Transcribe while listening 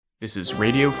This is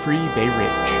Radio Free Bay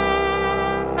Ridge.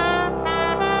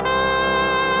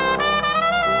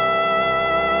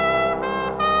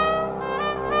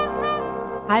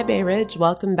 Hi, Bay Ridge.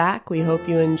 Welcome back. We hope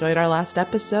you enjoyed our last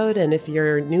episode. And if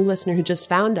you're a new listener who just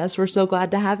found us, we're so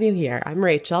glad to have you here. I'm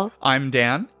Rachel. I'm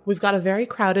Dan. We've got a very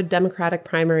crowded Democratic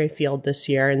primary field this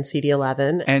year in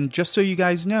CD11. And just so you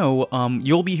guys know,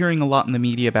 you'll be hearing a lot in the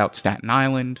media about Staten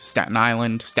Island for Staten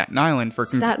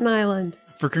Island.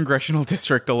 For Congressional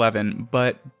District 11.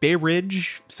 But Bay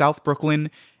Ridge, South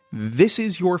Brooklyn, this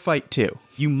is your fight too.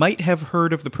 You might have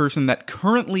heard of the person that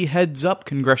currently heads up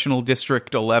Congressional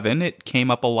District 11. It came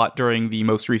up a lot during the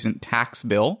most recent tax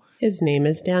bill. His name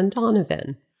is Dan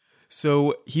Donovan.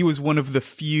 So he was one of the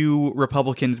few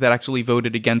Republicans that actually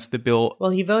voted against the bill.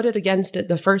 Well, he voted against it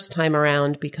the first time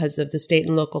around because of the state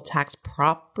and local tax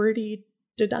property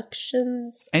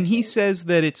deductions. And he says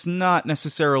that it's not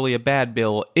necessarily a bad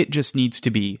bill, it just needs to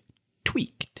be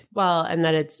tweaked. Well, and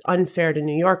that it's unfair to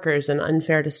New Yorkers and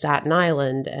unfair to Staten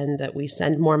Island, and that we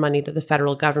send more money to the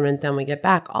federal government than we get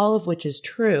back, all of which is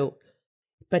true.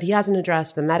 But he hasn't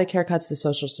addressed the Medicare cuts, the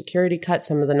Social Security cuts,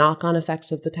 some of the knock-on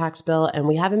effects of the tax bill, and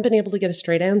we haven't been able to get a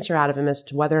straight answer out of him as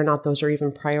to whether or not those are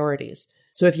even priorities.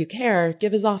 So if you care,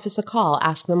 give his office a call,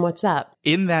 ask them what's up.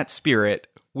 In that spirit,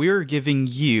 we're giving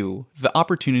you the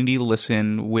opportunity to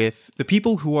listen with the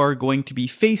people who are going to be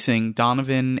facing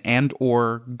Donovan and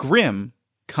or Grimm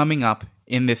coming up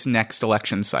in this next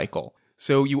election cycle.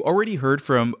 So you already heard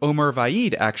from Omar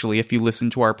Vaid, actually, if you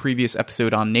listened to our previous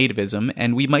episode on nativism,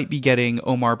 and we might be getting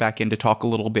Omar back in to talk a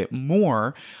little bit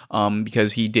more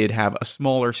because he did have a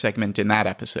smaller segment in that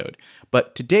episode.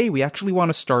 But today we actually want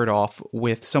to start off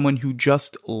with someone who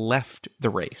just left the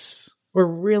race. We're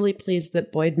really pleased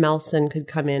that Boyd Melson could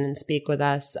come in and speak with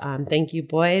us. Thank you,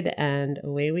 Boyd, and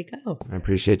away we go. I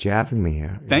appreciate you having me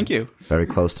here. Thank you. Very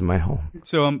close to my home.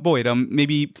 So, Boyd,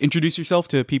 maybe introduce yourself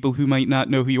to people who might not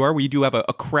know who you are. We do have a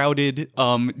crowded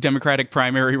Democratic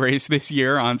primary race this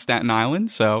year on Staten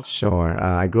Island. So, sure.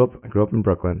 I grew up in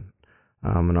Brooklyn.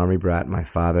 I'm an Army brat. My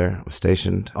father was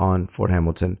stationed on Fort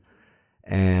Hamilton.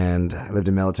 And I lived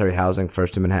in military housing,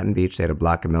 first in Manhattan Beach. They had a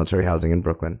block of military housing in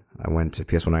Brooklyn. I went to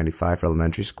PS 195 for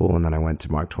elementary school, and then I went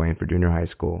to Mark Twain for junior high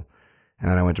school. And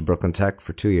then I went to Brooklyn Tech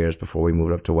for 2 years before we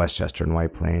moved up to Westchester and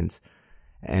White Plains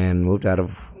and moved out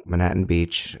of Manhattan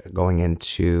Beach going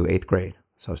into 8th grade.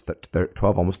 So I was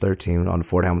 12, almost 13, on the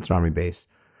Fort Hamilton Army base.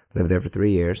 Lived there for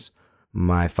 3 years.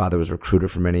 My father was a recruiter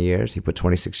for many years. He put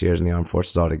 26 years in the armed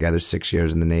forces altogether, 6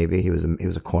 years in the Navy. He was a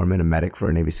corpsman, a medic for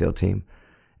a Navy SEAL team.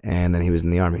 And then he was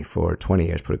in the Army for 20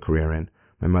 years, put a career in.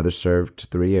 My mother served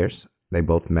 3 years. They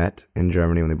both met in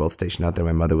Germany when they both stationed out there.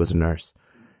 My mother was a nurse.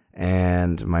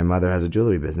 And my mother has a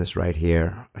jewelry business right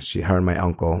here. Her and my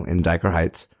uncle in Dyker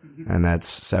Heights. And that's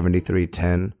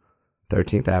 7310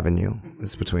 13th Avenue.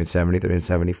 It's between 73 and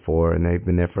 74. And they've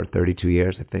been there for 32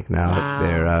 years, I think now.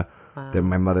 Wow.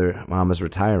 My mom is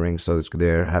retiring, so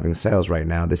they're having sales right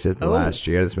now. This is the last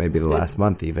year. This may be the last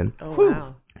month even. Oh,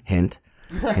 wow. Hint.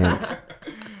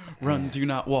 Run, do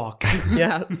not walk.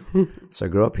 Yeah. So I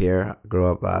grew up here,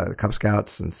 Cub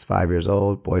Scouts since 5 years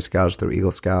old, Boy Scouts through Eagle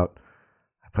Scout.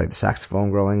 I played the saxophone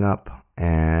growing up,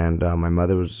 and my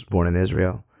mother was born in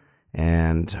Israel,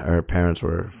 and her parents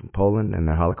were from Poland, and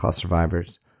they're Holocaust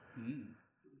survivors.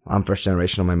 I'm first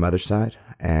generation on my mother's side,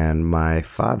 and my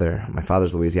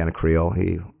father's Louisiana Creole.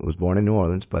 He was born in New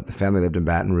Orleans, but the family lived in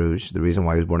Baton Rouge. The reason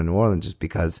why he was born in New Orleans is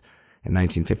because in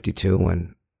 1952,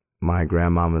 when my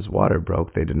grandmama's water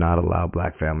broke, they did not allow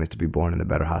black families to be born in the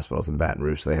better hospitals in Baton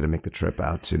Rouge, so they had to make the trip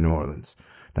out to New Orleans.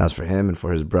 That was for him and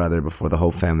for his brother before the whole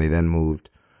family then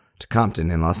moved to Compton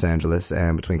in Los Angeles.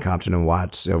 And between Compton and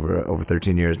Watts, over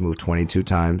 13 years, moved 22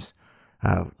 times,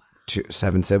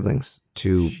 7 siblings,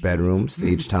 2 bedrooms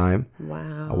each time,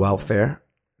 Wow. a welfare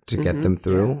to get them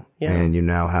through. Yeah. And you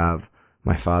now have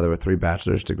my father with 3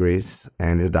 bachelor's degrees,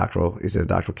 and he's a doctoral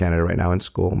candidate right now in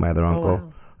school. My other uncle.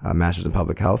 Wow. Master's in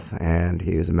public health, and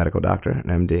he is a medical doctor,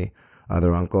 an MD.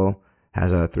 Other uncle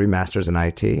has 3 masters in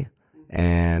IT,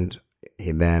 and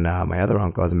my other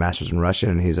uncle has a master's in Russian,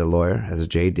 and he's a lawyer, has a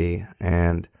JD,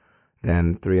 and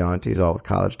then 3 aunties, all with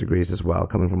college degrees as well,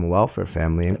 coming from a welfare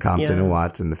family in Compton and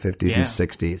Watts in the 50s and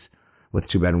 60s, with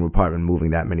 2-bedroom apartment, moving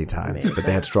that many times. But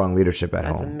they had strong leadership at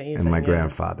home, amazing, and my yeah.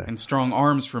 grandfather. And strong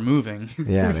arms for moving.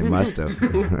 Yeah, they must have,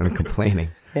 and complaining.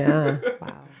 Yeah.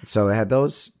 Wow. So they had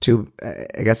those 2,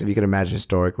 I guess if you could imagine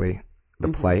historically, the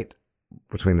plight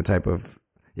between the type of,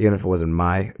 even if it wasn't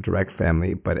my direct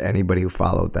family, but anybody who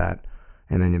followed that,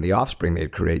 and then the offspring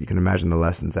they'd create, you can imagine the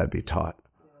lessons that'd be taught.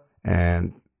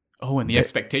 And and the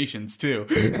expectations too.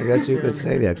 I guess you could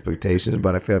say the expectations,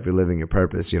 but I feel if you're living your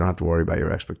purpose, you don't have to worry about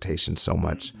your expectations so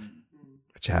much.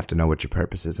 but you have to know what your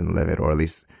purpose is and live it, or at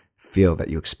least feel that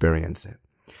you experience it.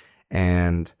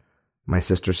 And my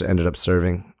sister ended up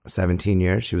serving 17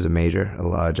 years. She was a major,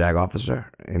 a JAG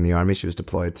officer in the Army. She was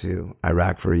deployed to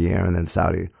Iraq for a year and then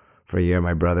Saudi for a year.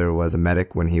 My brother was a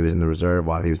medic when he was in the reserve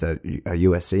while he was at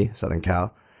USC, Southern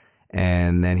Cal.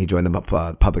 And then he joined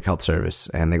the public health service,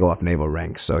 and they go off naval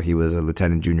ranks. So he was a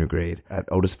lieutenant junior grade at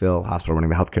Otisville Hospital, running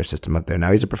the healthcare system up there.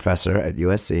 Now he's a professor at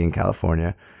USC in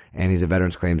California, and he's a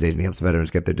veterans claims agent. He helps veterans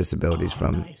get their disabilities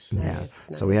from. Nice. Yeah.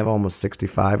 Nice. So we have almost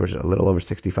 65 or a little over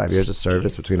 65 years of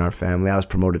service between our family. I was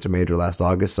promoted to major last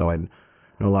August, so I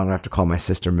no longer have to call my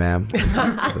sister ma'am,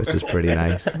 which is pretty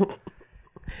nice.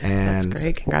 And That's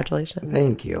great. Congratulations.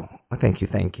 Thank you.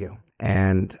 Thank you.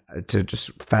 And to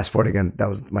just fast forward again, that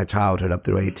was my childhood up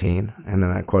through 18. And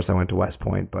then, of course, I went to West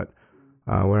Point. But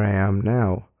where I am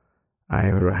now, I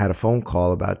had a phone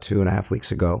call about 2.5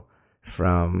 weeks ago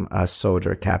from a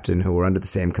soldier, a captain, who were under the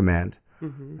same command.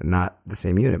 Not the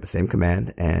same unit, but same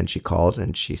command. And she called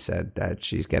and she said that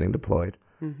she's getting deployed.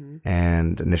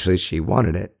 And initially she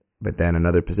wanted it. But then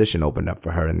another position opened up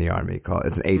for her in the Army.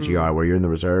 It's an AGR where you're in the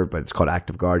reserve, but it's called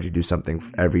active guard. You do something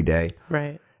every day.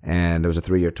 Right. And it was a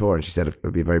 3-year tour, and she said it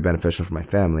would be very beneficial for my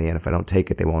family, and if I don't take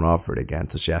it, they won't offer it again.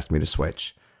 So she asked me to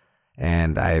switch.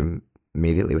 And I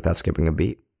immediately, without skipping a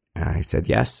beat, I said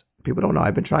yes. People don't know.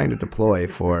 I've been trying to deploy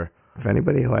if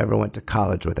anybody who ever went to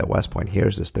college with at West Point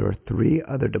hears this, there were 3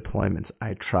 other deployments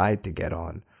I tried to get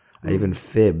on. I even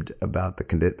fibbed about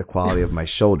the quality of my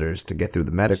shoulders to get through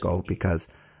the medical, because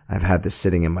I've had this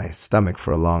sitting in my stomach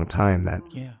for a long time that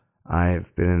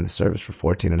I've been in the service for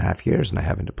 14 and a half years and I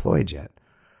haven't deployed yet.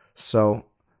 So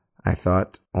I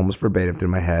thought, almost verbatim through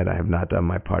my head, I have not done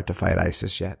my part to fight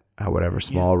ISIS yet, whatever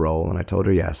small role. And I told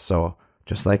her yes. So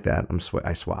just like that,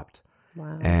 I swapped.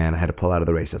 Wow. And I had to pull out of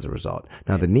the race as a result.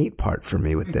 Now, the neat part for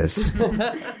me with this,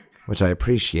 which I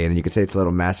appreciate, and you could say it's a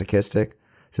little masochistic,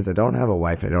 since I don't have a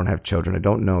wife and I don't have children, I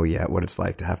don't know yet what it's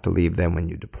like to have to leave them when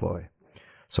you deploy.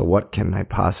 So what can I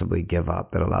possibly give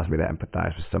up that allows me to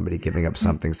empathize with somebody giving up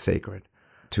something sacred?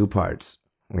 2 parts.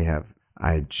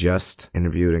 I just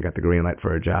interviewed and got the green light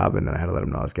for a job, and then I had to let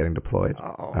them know I was getting deployed.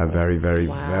 A very, very,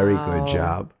 very good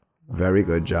job. Very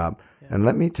good job. Yeah. And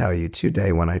let me tell you,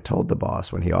 today when I told the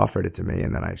boss, when he offered it to me,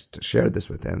 and then I shared this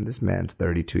with him, this man's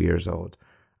 32 years old.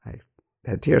 I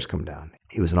had tears come down.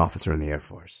 He was an officer in the Air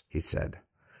Force. He said,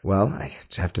 well, I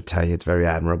have to tell you, it's very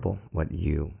admirable what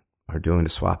you are doing to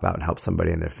swap out and help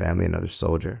somebody and their family, another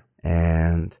soldier.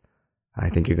 And I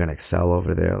think you're going to excel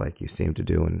over there like you seem to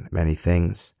do in many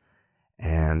things.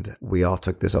 And we all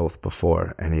took this oath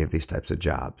before any of these types of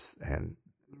jobs. And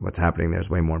what's happening there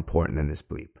is way more important than this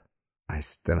bleep.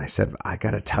 Then I said, I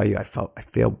got to tell you, I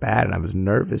feel bad and I was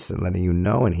nervous and letting you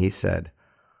know. And he said,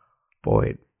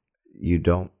 Boyd, you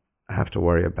don't have to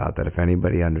worry about that. If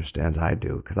anybody understands, I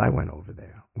do, because I went over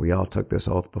there. We all took this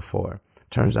oath before.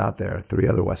 Turns out there are 3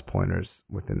 other West Pointers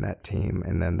within that team.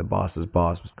 And then the boss's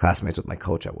boss was classmates with my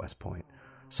coach at West Point.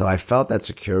 So I felt that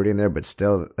security in there, but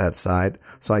still that side.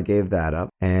 So I gave that up.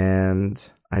 And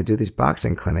I do these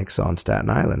boxing clinics on Staten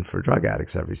Island for drug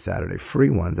addicts every Saturday, free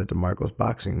ones at DeMarco's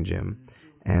Boxing Gym.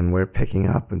 And we're picking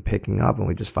up. And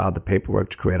we just filed the paperwork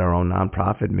to create our own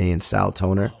nonprofit, me and Sal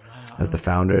Toner as the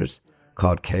founders,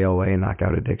 called KOA,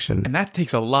 Knockout Addiction. And that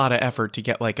takes a lot of effort to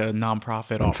get like a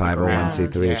nonprofit off the ground.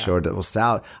 501c3 assured. Well,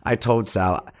 Sal, I told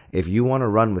Sal, if you want to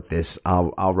run with this,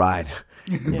 I'll ride.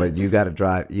 But you got to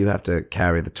drive. You have to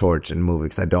carry the torch and move it,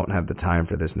 because I don't have the time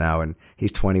for this now. And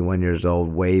he's 21 years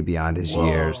old, way beyond his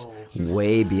years,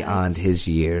 way beyond his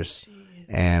years.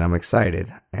 And I'm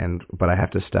excited. But I have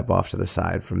to step off to the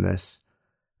side from this.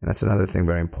 And that's another thing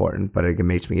very important. But it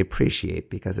makes me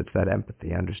appreciate, because it's that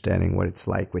empathy, understanding what it's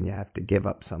like when you have to give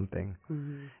up something.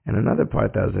 Mm-hmm. And another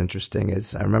part that was interesting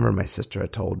is I remember my sister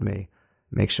had told me,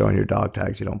 make sure on your dog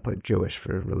tags you don't put Jewish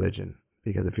for religion.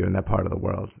 Because if you're in that part of the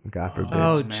world, God forbid.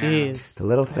 Oh, jeez. The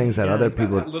little things that other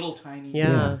people... That little tiny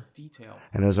detail.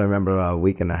 And as I remember a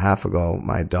week and a half ago,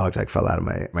 my dog tag fell out of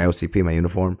my OCP, my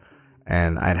uniform.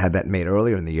 And I'd had that made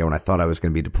earlier in the year when I thought I was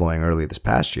going to be deploying early this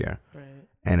past year. Right.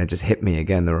 And it just hit me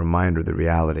again, the reminder, the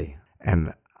reality.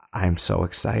 And I'm so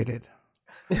excited.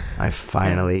 I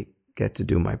finally get to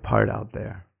do my part out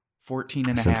there. 14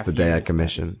 and a half years. Since the day I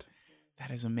commissioned. That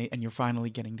is amazing. And you're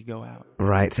finally getting to go out.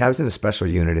 Right. So I was in a special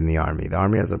unit in the Army. The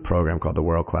Army has a program called the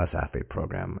World Class Athlete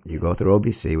Program. You go through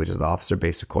OBC, which is the Officer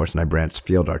Basic Course, and I branched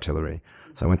field artillery.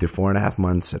 So I went through 4.5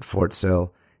 months at Fort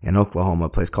Sill in Oklahoma, a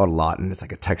place called Lawton. It's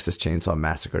like a Texas Chainsaw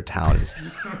Massacre town.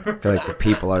 I feel like the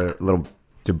people are a little...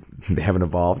 They haven't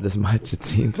evolved as much, it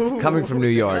seems. Coming from New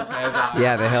York.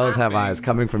 Yeah, the hills have eyes.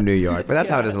 Coming from New York. But that's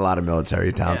how it is in a lot of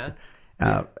military towns. Yeah.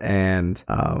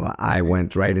 I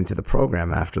went right into the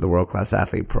program after the World Class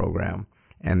Athlete program.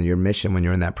 And your mission when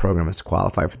you're in that program is to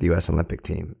qualify for the U.S. Olympic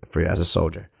team as a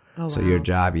soldier. Oh, so wow. your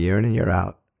job year in and year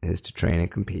out is to train and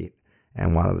compete.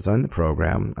 And while I was on the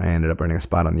program, I ended up earning a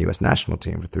spot on the U.S. national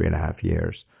team for 3.5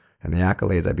 years. And the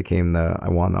accolades, I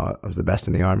was the best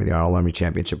in the Army, the All-Army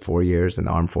Championship 4 years, and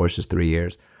the Armed Forces 3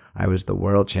 years. I was the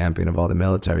world champion of all the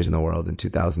militaries in the world in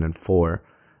 2004.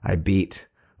 I beat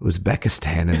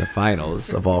Uzbekistan in the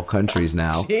finals of all countries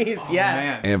now. Jeez,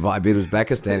 yeah. And I beat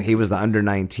Uzbekistan. He was the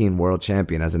under-19 world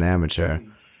champion as an amateur.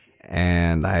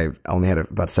 And I only had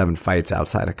about 7 fights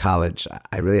outside of college.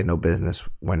 I really had no business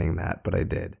winning that, but I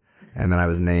did. And then I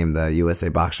was named the USA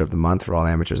Boxer of the Month for all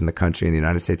amateurs in the country and the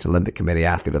United States Olympic Committee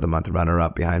Athlete of the Month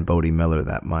runner-up behind Bodie Miller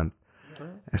that month.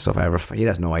 So he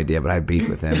has no idea, but I beat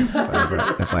with him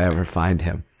if I ever find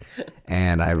him.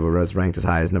 And I was ranked as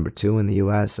high as number 2 in the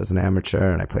U.S. as an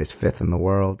amateur, and I placed 5th in the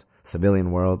world,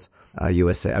 civilian worlds.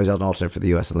 USA. I was an alternate for the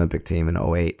U.S. Olympic team in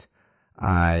 2008.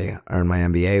 I earned my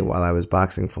MBA while I was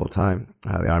boxing full-time.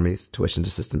 The Army's tuition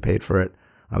assistant paid for it.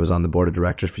 I was on the board of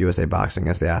directors for USA Boxing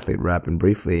as the athlete rep, and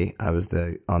briefly I was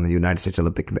on the United States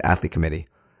Olympic Athlete Committee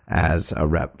as a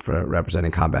rep for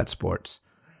representing combat sports,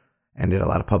 and did a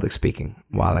lot of public speaking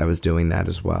while I was doing that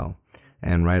as well.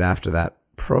 And right after that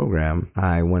program,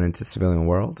 I went into civilian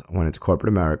world, went into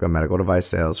corporate America, medical device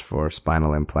sales for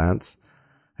spinal implants.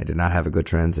 I did not have a good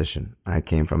transition. I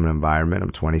came from an environment,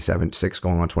 I'm 6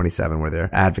 going on 27, where they're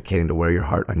advocating to wear your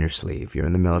heart on your sleeve. You're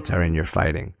in the military and you're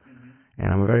fighting.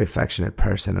 And I'm a very affectionate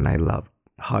person, and I love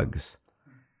hugs.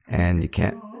 And you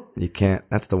can't,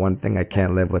 that's the one thing I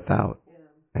can't live without.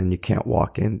 And you can't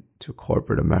walk into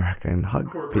corporate America and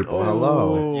hug people.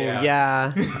 Hello.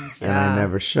 Yeah. And I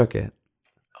never shook it.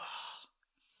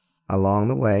 Along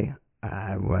the way,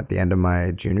 at the end of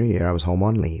my junior year, I was home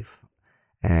on leave.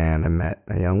 And I met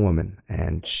a young woman,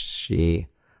 and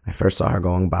I first saw her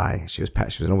going by. She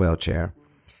was in a wheelchair.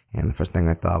 And the first thing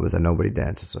I thought was that nobody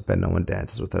dances. So I bet no one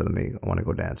dances with her. I want to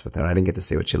go dance with her. I didn't get to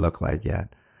see what she looked like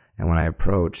yet. And when I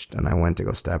approached and I went to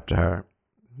go step to her,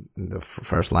 the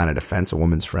first line of defense, a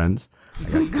woman's friends, I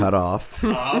got cut off.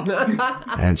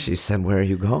 And she said, "Where are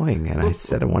you going?" And I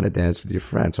said, "I want to dance with your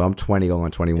friend." So I'm 20 going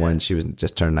on 21. She was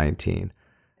just turned 19.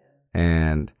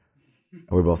 And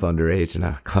we're both underage in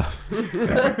a club.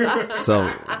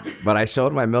 But I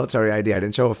showed my military ID. I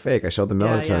didn't show a fake. I showed the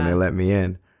military and they let me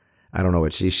in. I don't know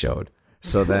what she showed.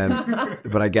 So then,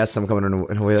 but I guess I'm coming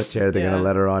in a wheelchair. They're going to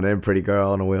let her on in. Pretty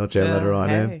girl in a wheelchair, let her on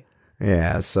in.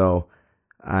 Yeah. So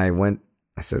I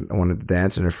said, I wanted to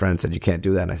dance. And her friend said, "You can't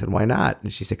do that." And I said, "Why not?"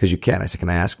 And she said, "Because you can." I said, "Can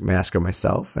I ask her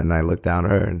myself?" And I looked down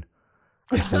at her and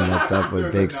I still looked up with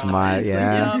a big smile.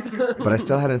 Yeah. But I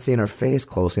still hadn't seen her face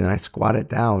closely. And I squatted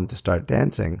down to start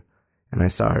dancing and I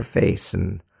saw her face.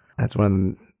 And that's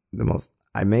one of the most,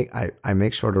 I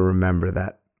make sure to remember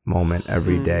that moment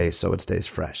every day so it stays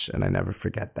fresh, and I never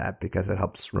forget that because it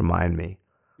helps remind me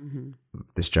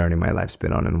this journey my life's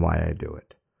been on and why I do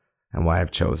it and why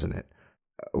I've chosen it.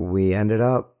 We ended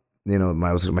up,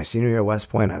 my senior year at West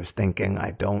Point. I was thinking,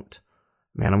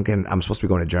 I'm supposed to be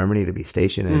going to Germany to be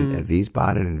stationed at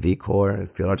Wiesbaden and V Corps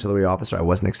and field artillery officer. I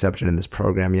wasn't accepted in this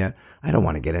program yet. I don't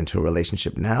want to get into a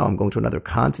relationship now. I'm going to another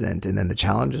continent, and then the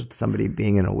challenges with somebody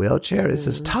being in a wheelchair. This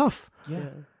is tough. Yeah.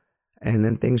 And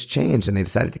then things changed, and they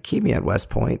decided to keep me at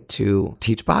West Point to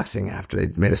teach boxing after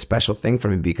they made a special thing for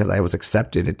me because I was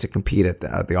accepted to compete at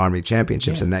the Army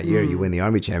Championships. Yeah. And that year, you win the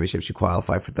Army Championships, you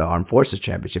qualify for the Armed Forces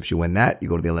Championships. You win that, you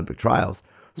go to the Olympic trials.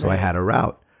 So I had a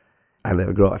route.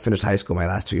 I finished high school my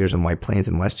last 2 years in White Plains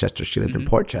in Westchester. She lived in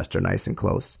Port Chester, nice and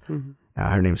close.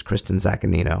 Her name's Kristen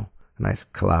Zaccanino, a nice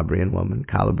Calabrian woman,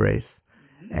 Calabrese.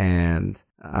 And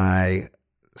I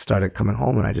started coming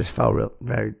home, and I just fell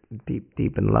very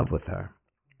deep in love with her.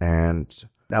 And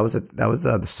that was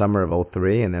the summer of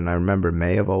 2003. And then I remember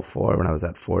May of 2004 when I was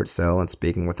at Fort Sill and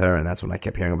speaking with her. And that's when I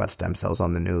kept hearing about stem cells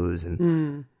on the news.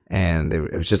 And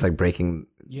it was just like breaking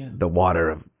the water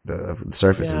of the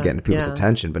surface and getting people's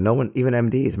attention. But no one, even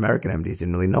MDs, American MDs,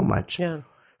 didn't really know much. Yeah.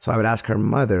 So I would ask her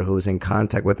mother, who was in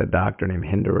contact with a doctor named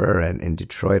Hinderer in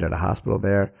Detroit at a hospital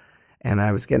there. And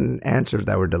I was getting answers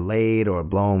that were delayed or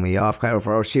blowing me off,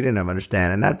 or she didn't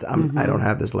understand. And that's I don't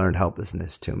have this learned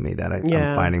helplessness to me that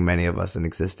I'm finding many of us in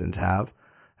existence have.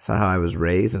 It's not how I was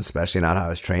raised, and especially not how I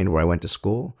was trained where I went to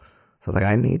school. So I was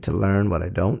like, I need to learn what I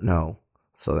don't know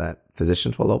so that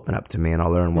physicians will open up to me and I'll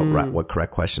learn what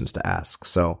correct questions to ask.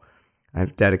 So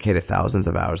I've dedicated thousands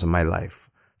of hours of my life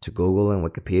to Google and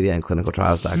Wikipedia and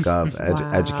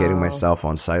clinicaltrials.gov, educating myself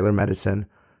on cellular medicine,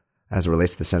 as it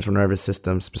relates to the central nervous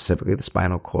system, specifically the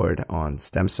spinal cord, on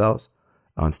stem cells,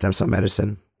 on stem cell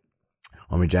medicine,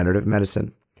 on regenerative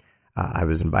medicine. I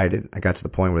got to the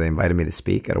point where they invited me to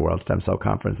speak at a World Stem Cell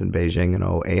Conference in Beijing in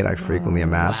 2008. I frequently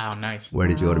am asked, Wow, nice. where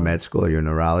did you go to med school? Are you a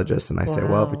neurologist? And I say,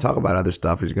 well, if we talk about other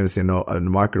stuff, you're going to see a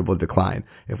remarkable decline.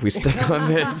 If we stick on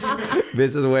this,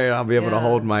 this is where I'll be able to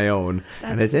hold my own.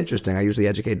 And it's interesting. I usually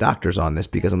educate doctors on this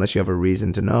because unless you have a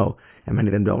reason to know, and many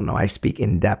of them don't know, I speak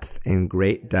in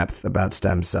great depth about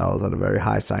stem cells at a very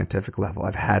high scientific level.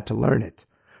 I've had to learn it,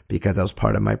 because that was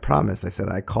part of my promise. I said,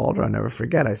 I called her, I'll never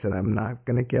forget. I said, I'm not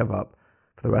going to give up.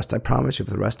 For the rest, I promise you,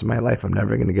 for the rest of my life, I'm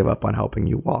never going to give up on helping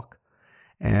you walk.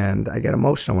 And I get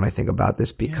emotional when I think about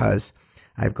this because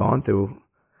I've gone through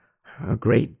a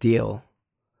great deal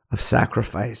of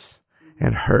sacrifice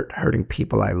and hurting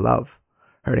people I love,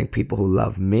 hurting people who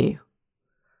love me,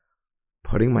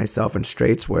 putting myself in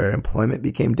straits where employment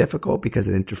became difficult because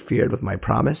it interfered with my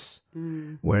promise,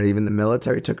 where even the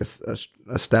military took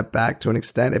a step back to an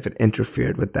extent if it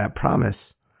interfered with that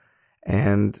promise.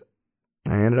 And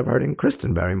I ended up hurting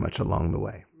Kristen very much along the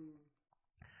way.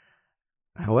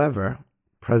 However,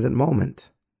 present moment,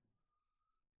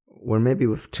 we're maybe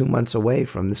 2 months away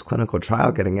from this clinical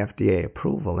trial getting FDA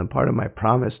approval. And part of my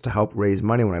promise to help raise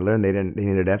money, when I learned they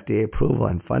needed FDA approval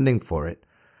and funding for it,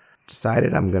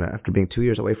 decided I'm going to, after being 2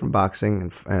 years away from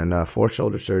boxing and 4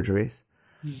 shoulder surgeries,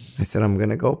 I said, I'm going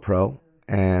to go pro,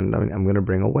 and I'm going to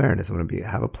bring awareness. I'm going to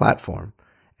have a platform.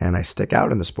 And I stick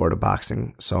out in the sport of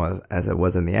boxing, so as it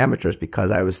was in the amateurs, because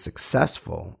I was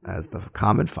successful as the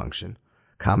common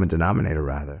denominator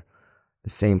rather.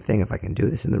 The same thing, if I can do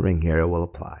this in the ring here, it will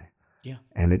apply. Yeah.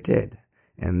 And it did.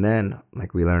 And then,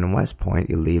 like we learn in West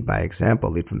Point, you lead by example,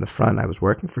 lead from the front. I was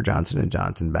working for Johnson &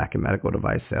 Johnson back in medical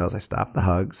device sales. I stopped the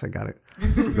hugs. I got it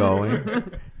going.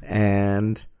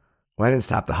 And... well, I didn't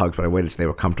stop the hugs, but I waited till they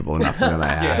were comfortable enough, and then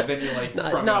I asked. Yeah, then you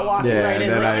like not walking right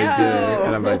in. And then I did,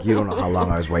 and I'm like, you don't know how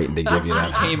long I was waiting to give you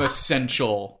that. Became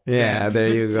essential. Yeah, there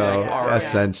you go. Like,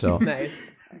 Essential. Nice.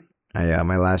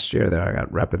 My last year there, I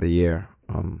got rep of the year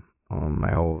on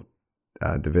my whole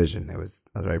division. I was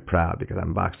very proud because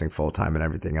I'm boxing full time and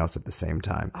everything else at the same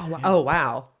time. Oh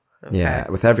wow. Okay. Yeah,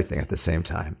 with everything at the same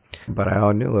time. But I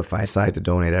all knew if I decided to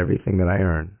donate everything that I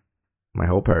earn, my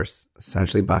whole purse,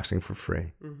 essentially boxing for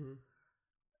free,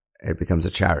 it becomes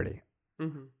a charity.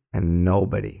 And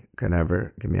nobody can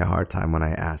ever give me a hard time when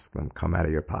I ask them, come out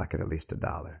of your pocket at least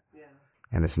 $1. Yeah.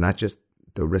 And it's not just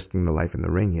the risking the life in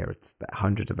the ring here. It's the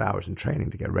hundreds of hours in training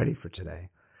to get ready for today.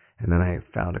 And then I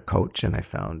found a coach, and I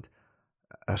found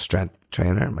a strength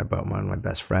trainer, one of my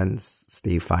best friends,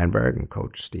 Steve Feinberg, and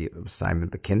Coach Simon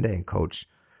Bakinde, and Coach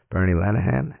Bernie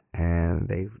Lenahan. And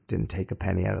they didn't take a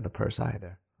penny out of the purse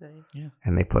either. Yeah.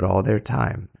 And they put all their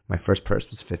time. My first purse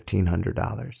was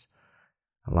 $1,500.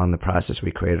 Along the process,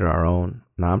 we created our own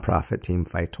nonprofit, Team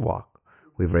Fight to Walk.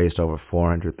 We've raised over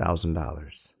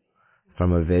 $400,000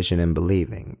 from a vision and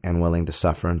believing and willing to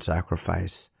suffer and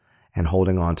sacrifice and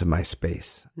holding on to my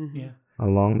space. Yeah.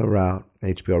 Along the route,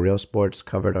 HBO Real Sports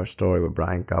covered our story with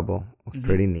Brian Gubble. It was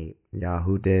pretty neat.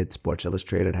 Yahoo did. Sports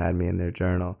Illustrated had me in their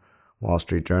journal. Wall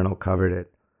Street Journal covered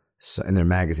it. So, in their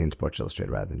magazine, Sports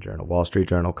Illustrated rather than Journal. Wall Street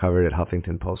Journal covered it.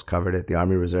 Huffington Post covered it. The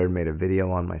Army Reserve made a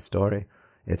video on my story.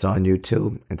 It's on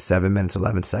YouTube. It's 7 minutes,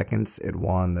 11 seconds. It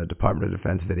won the Department of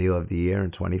Defense Video of the Year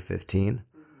in 2015.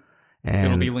 And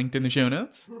It'll be linked in the show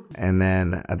notes. And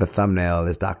then at the thumbnail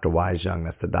is Dr. Wise Young.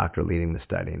 That's the doctor leading the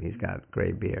study, and he's got a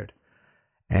gray beard.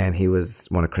 And he was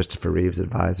one of Christopher Reeve's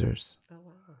advisors. Oh,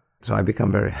 wow. So I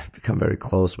become very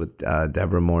close with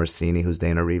Deborah Morosini, who's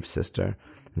Dana Reeve's sister.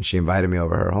 And she invited me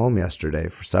over her home yesterday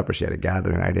for supper. She had a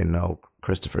gathering. I didn't know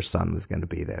Christopher's son was going to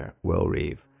be there, Will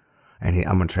Reeve. And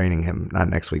I'm training him, not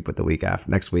next week, but the week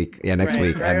after. Next week at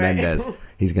Mendez.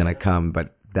 He's going to come.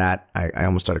 But that, I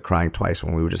almost started crying twice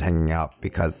when we were just hanging out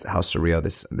because how surreal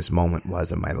this moment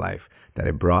was in my life, that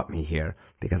it brought me here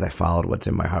because I followed what's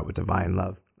in my heart with divine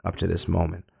love up to this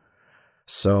moment.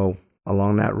 So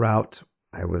along that route,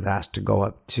 I was asked to go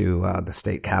up to the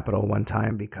state capitol one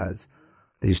time because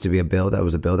there used to be a bill that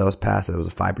was passed. There was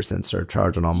a 5%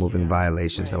 surcharge on all moving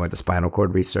violations. Right. I went to spinal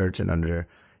cord research, and it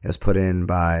was put in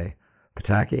by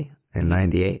Pataki in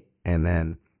 98. And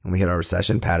then when we hit our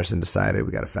recession, Patterson decided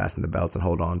we got to fasten the belts and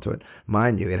hold on to it.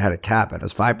 Mind you, it had a cap. It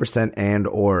was 5% and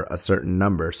or a certain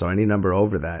number. So any number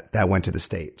over that went to the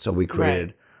state. So we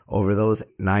created, over those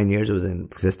 9 years it was in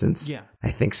existence, I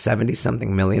think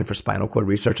 70-something million for spinal cord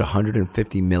research,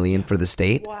 150 million for the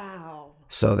state. Wow.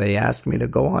 So they asked me to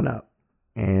go on up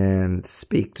and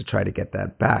speak to try to get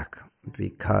that back.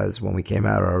 Because when we came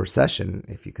out of our recession,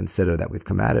 if you consider that we've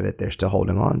come out of it, they're still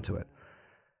holding on to it.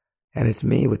 And it's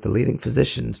me with the leading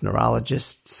physicians,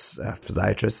 neurologists,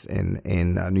 physiatrists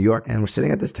in New York. And we're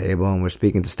sitting at this table and we're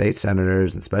speaking to state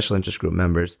senators and special interest group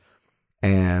members.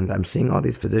 And I'm seeing all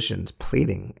these physicians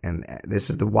pleading. And this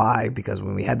is the why, because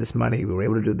when we had this money, we were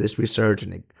able to do this research.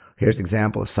 And here's an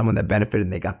example of someone that benefited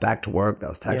and they got back to work. That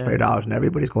was taxpayer dollars. And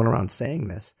everybody's going around saying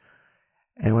this.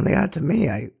 And when they got to me,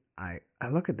 I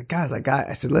look at the guys.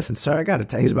 I said, listen, sir, I got to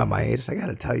tell you, he's about my age. I said, I got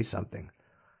to tell you something.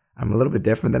 I'm a little bit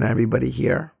different than everybody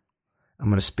here. I'm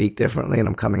going to speak differently, and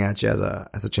I'm coming at you as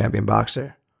a champion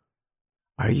boxer.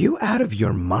 Are you out of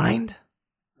your mind?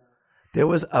 There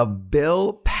was a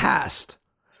bill passed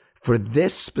for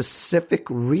this specific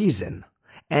reason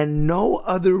and no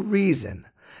other reason.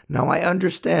 Now, I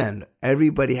understand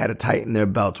everybody had to tighten their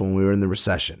belts when we were in the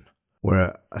recession.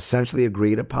 We're essentially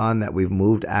agreed upon that we've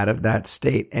moved out of that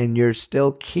state, and you're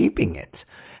still keeping it.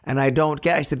 And I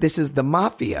said, this is the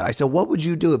mafia. I said, what would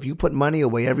you do if you put money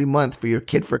away every month for your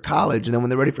kid for college, and then when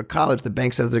they're ready for college, the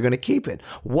bank says they're going to keep it?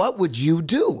 What would you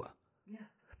do?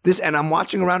 And I'm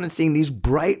watching around and seeing these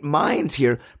bright minds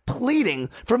here pleading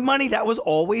for money that was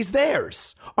always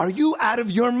theirs. Are you out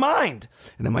of your mind?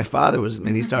 And then my father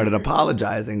he started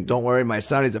apologizing. Don't worry, my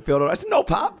son, he's a field. I said, no,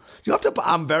 Pop, you have to.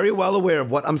 I'm very well aware of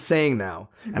what I'm saying now,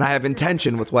 and I have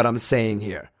intention with what I'm saying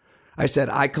here. I said,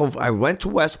 I went to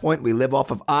West Point. We live off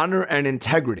of honor and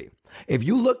integrity. If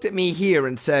you looked at me here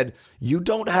and said, you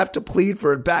don't have to plead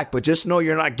for it back, but just know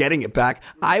you're not getting it back,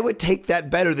 I would take that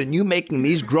better than you making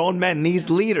these grown men, these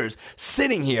leaders,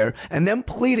 sitting here and them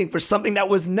pleading for something that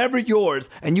was never yours,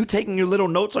 and you taking your little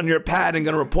notes on your pad and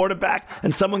going to report it back,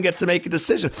 and someone gets to make a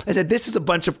decision. I said, this is a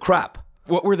bunch of crap.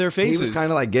 What were their faces? He was kind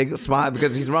of like giggling, smile,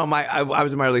 because he's around I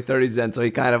was in my early 30s then, so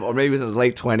he kind of, or maybe he was in his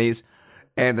late 20s.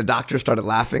 And the doctors started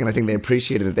laughing, and I think they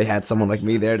appreciated that they had someone like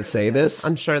me there to say this.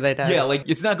 I'm sure they did. Yeah, like,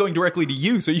 it's not going directly to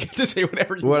you, so you get to say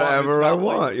whatever you want. Whatever I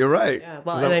want. You're right. Yeah,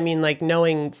 well, and I mean, like,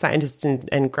 knowing scientists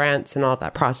and grants and all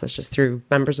that process just through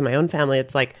members of my own family,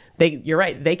 it's like, you're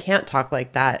right, they can't talk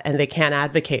like that, and they can't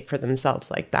advocate for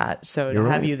themselves like that. So to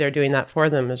have you there doing that for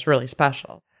them is really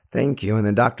special. Thank you. And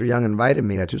then Dr. Young invited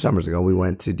me 2 summers ago. We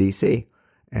went to D.C.,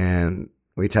 and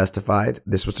we testified.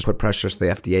 This was to put pressure so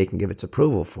the FDA can give its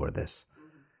approval for this.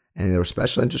 And there were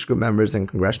special interest group members and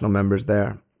congressional members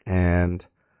there. And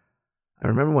I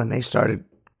remember when they started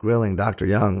grilling Dr.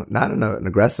 Young, not in an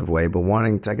aggressive way, but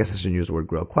wanting to, I guess I shouldn't use the word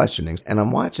grill, questioning. And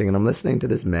I'm watching and I'm listening to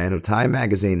this man who Time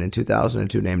magazine in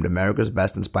 2002 named America's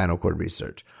Best in Spinal Cord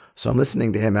Research. So I'm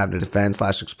listening to him have to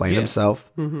defend/explain himself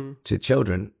to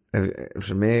children.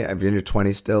 For me, if you're in your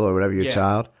 20s still or whatever, you're a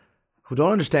child, who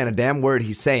don't understand a damn word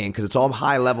he's saying because it's all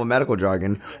high-level medical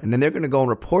jargon, and then they're going to go and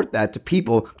report that to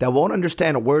people that won't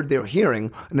understand a word they're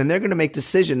hearing, and then they're going to make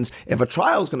decisions if a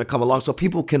trial is going to come along so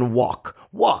people can walk.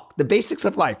 The basics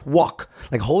of life. Walk.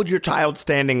 Like hold your child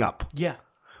standing up. Yeah.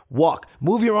 Walk.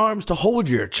 Move your arms to hold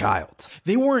your child.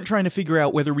 They weren't trying to figure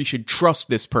out whether we should trust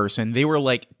this person. They were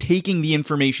like taking the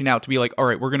information out to be like, all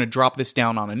right, we're going to drop this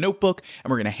down on a notebook,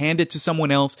 and we're going to hand it to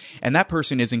someone else, and that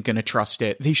person isn't going to trust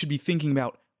it. They should be thinking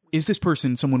about, is this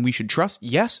person someone we should trust?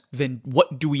 Yes. Then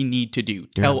what do we need to do?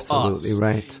 Tell us. Absolutely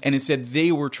right. And instead,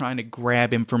 they were trying to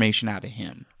grab information out of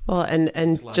him. Well, and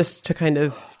just to kind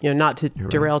of, not to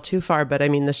derail too far, but I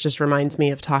mean, this just reminds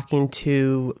me of talking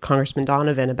to Congressman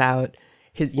Donovan about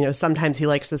his, sometimes he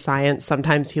likes the science,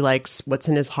 sometimes he likes what's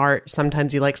in his heart,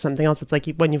 sometimes he likes something else. It's like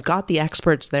when you've got the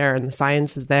experts there and the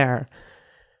science is there,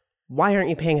 why aren't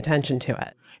you paying attention to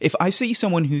it? If I see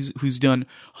someone who's done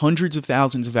hundreds of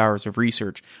thousands of hours of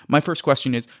research, my first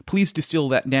question is, please distill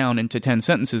that down into 10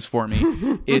 sentences for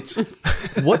me. It's,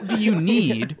 what do you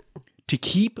need to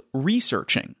keep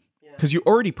researching? Because you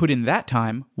already put in that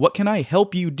time. What can I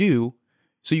help you do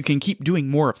so you can keep doing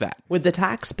more of that? With the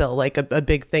tax bill, like a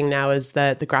big thing now is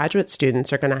that the graduate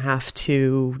students are going to have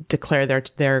to declare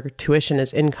their tuition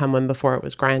as income when before it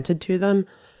was granted to them.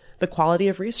 The quality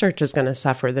of research is going to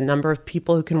suffer. The number of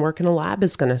people who can work in a lab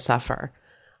is going to suffer.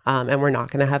 And we're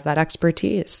not going to have that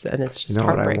expertise. And it's just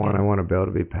heartbreaking. I want a bill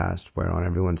to be passed where on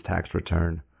everyone's tax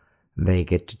return, they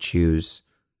get to choose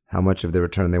how much of the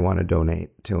return they want to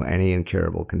donate to any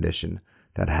incurable condition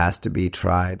that has to be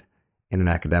tried in an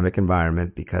academic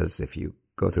environment. Because if you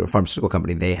go through a pharmaceutical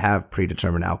company, they have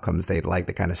predetermined outcomes. They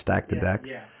kind of stack the deck.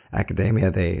 Yeah.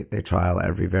 Academia, they trial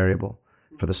every variable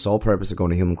for the sole purpose of going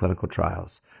to human clinical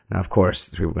trials. Now, of course,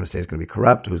 people are going to say it's going to be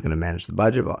corrupt. Who's going to manage the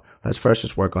budget? But let's first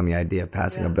just work on the idea of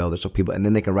passing a bill so people, and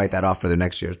then they can write that off for their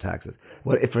next year's taxes.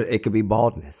 What if it could be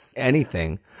baldness,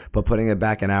 anything, but putting it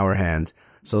back in our hands.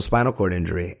 So spinal cord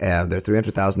injury, there are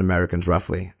 300,000 Americans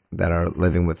roughly that are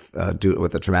living with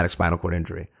a traumatic spinal cord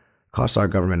injury. Costs our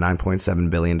government $9.7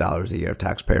 billion a year of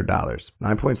taxpayer dollars.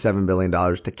 $9.7 billion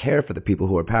to care for the people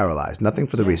who are paralyzed, nothing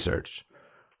for the research.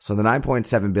 So the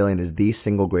 $9.7 billion is the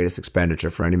single greatest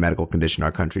expenditure for any medical condition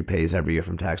our country pays every year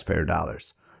from taxpayer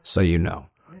dollars. So you know.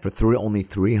 for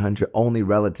only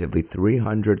relatively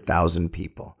 300,000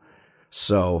 people.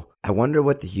 So I wonder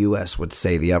what the U.S. would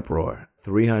say, the uproar.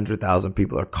 300,000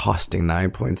 people are costing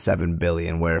 $9.7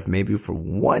 billion, where if maybe for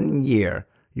 1 year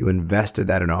you invested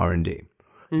that in R&D.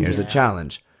 Here's a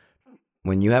challenge.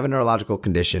 When you have a neurological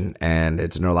condition and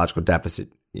it's a neurological deficit,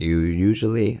 you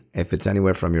usually, if it's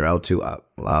anywhere from your L2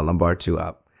 up, lumbar 2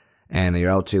 up, and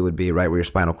your L2 would be right where your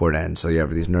spinal cord ends. So you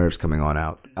have these nerves coming on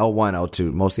out. L1,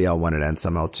 L2, mostly L1 it ends,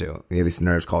 some L2. You have these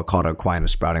nerves called cauda equina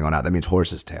sprouting on out. That means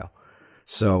horse's tail.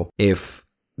 So if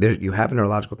you have a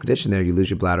neurological condition there, you lose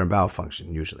your bladder and bowel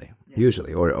function usually,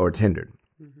 or it's hindered.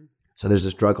 So there's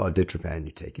this drug called Ditropan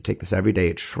you take. You take this every day.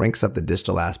 It shrinks up the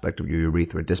distal aspect of your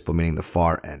urethra, distal meaning the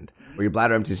far end. Where your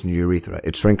bladder empties into your urethra,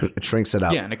 it shrinks it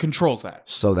up. Yeah, and it controls that.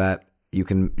 So that you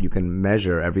can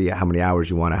measure how many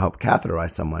hours you want to help catheterize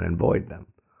someone and void them.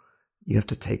 You have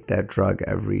to take that drug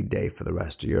every day for the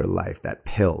rest of your life, that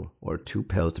pill or 2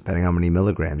 pills, depending on how many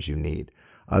milligrams you need.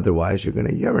 Otherwise, you're going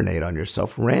to urinate on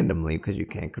yourself randomly because you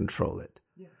can't control it.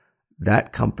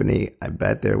 That company, I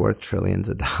bet they're worth trillions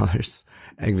of dollars,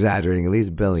 exaggerating at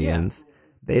least billions. Yeah.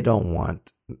 They don't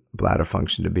want bladder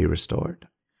function to be restored.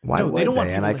 Why would they? Don't want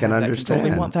and I can understand.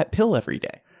 They want that pill every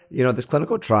day. You know, this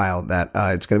clinical trial that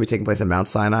it's going to be taking place at Mount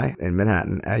Sinai in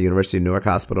Manhattan at University of Newark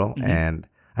Hospital, and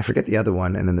I forget the other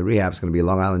one, and then the rehab is going to be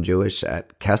Long Island Jewish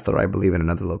at Kessler, I believe, in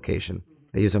another location.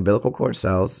 They use umbilical cord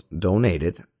cells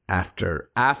donated after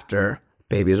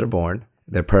babies are born.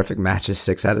 They're perfect matches,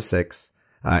 6 out of 6.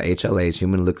 HLAs,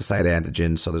 human leukocyte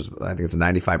antigens, so I think it's a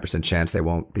 95% chance they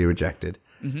won't be rejected.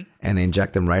 And they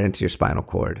inject them right into your spinal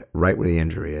cord, right where the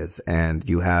injury is. And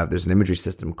there's an imagery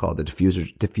system called the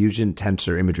diffusion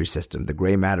tensor imagery system. The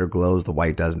gray matter glows, the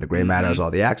white doesn't. The gray matter has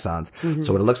all the axons.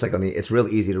 So what it looks like it's real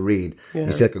easy to read. Yeah.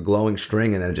 You see like a glowing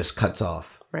string and then it just cuts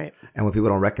off. Right. And what people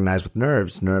don't recognize with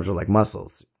nerves are like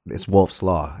muscles. It's Wolff's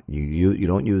Law. You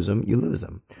don't use them, you lose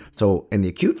them. So in the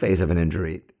acute phase of an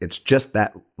injury, it's just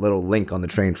that little link on the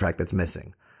train track that's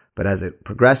missing. But as it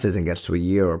progresses and gets to a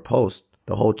year or post,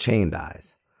 the whole chain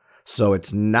dies. So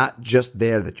it's not just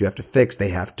there that you have to fix. They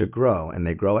have to grow, and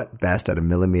they grow at best at 1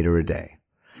 millimeter a day.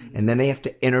 And then they have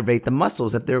to innervate the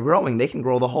muscles that they're growing. They can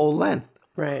grow the whole length.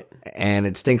 Right. And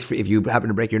it stinks if you happen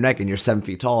to break your neck and you're 7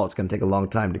 feet tall, it's going to take a long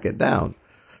time to get down.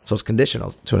 So it's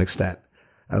conditional to an extent,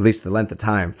 at least the length of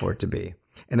time for it to be.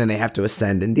 And then they have to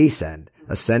ascend and descend.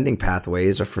 Ascending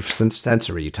pathways are for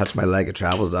sensory. You touch my leg, it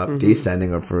travels up.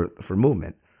 Descending are for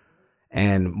movement.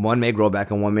 And one may grow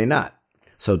back and one may not.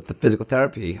 So the physical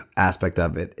therapy aspect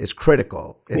of it is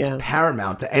critical. It's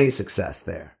paramount to any success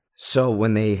there. So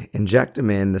when they inject them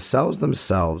in, the cells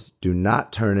themselves do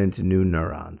not turn into new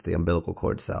neurons, the umbilical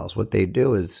cord cells. What they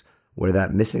do is where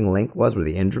that missing link was, where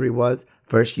the injury was,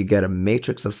 first you get a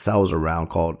matrix of cells around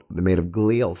they're made of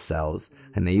glial cells,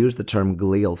 and they use the term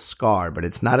glial scar, but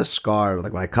it's not a scar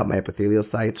like when I cut my epithelial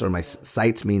sites, or my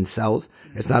sites mean cells.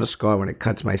 It's not a scar when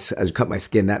as you cut my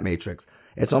skin, that matrix.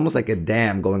 It's almost like a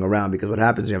dam going around, because what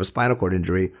happens when you have a spinal cord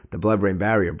injury, the blood-brain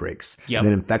barrier breaks. Yep. And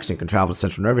then infection can travel to the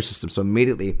central nervous system. So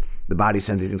immediately the body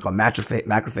sends these things called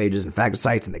macrophages and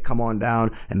phagocytes, and they come on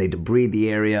down and they debride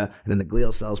the area, and then the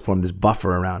glial cells form this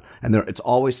buffer around. And it's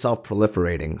always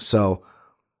self-proliferating. So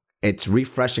it's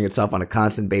refreshing itself on a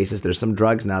constant basis. There's some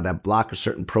drugs now that block a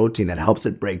certain protein that helps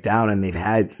it break down, and they've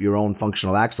had your own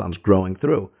functional axons growing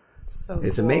through. It's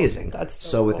cool. Amazing. That's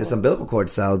so with this umbilical cord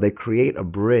cells, they create a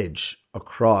bridge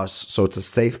across, so it's a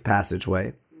safe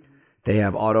passageway. They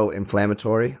have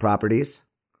auto-inflammatory properties,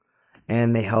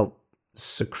 and they help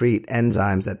secrete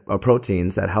enzymes or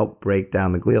proteins that help break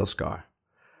down the glial scar.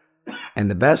 And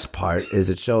the best part is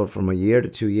it showed from 1 year to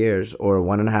 2 years, or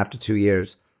 1.5 to 2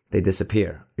 years, they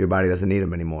disappear. Your body doesn't need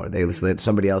them anymore.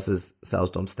 Somebody else's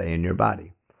cells don't stay in your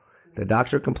body. The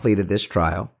doctor completed this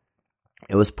trial.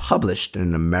 It was published in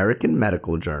an American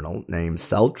medical journal named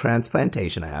Cell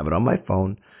Transplantation. I have it on my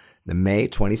phone, the May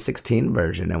 2016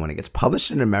 version. And when it gets published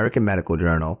in an American medical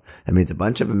journal, that means a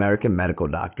bunch of American medical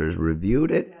doctors reviewed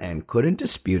it and couldn't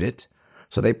dispute it.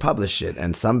 So they publish it.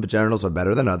 And some journals are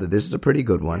better than others. This is a pretty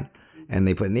good one. And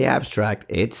they put in the abstract,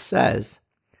 it says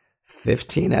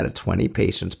 15 out of 20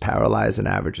 patients paralyzed an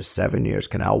average of 7 years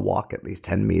can now walk at least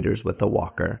 10 meters with a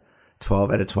walker.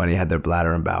 12 out of 20 had their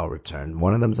bladder and bowel returned.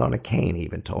 One of them's on a cane. He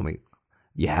even told me,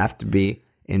 you have to be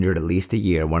injured at least a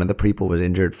year. One of the people was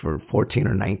injured for 14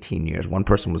 or 19 years. One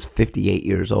person was 58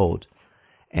 years old,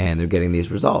 and they're getting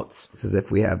these results. It's as if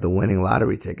we have the winning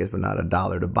lottery tickets, but not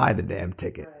 $1 to buy the damn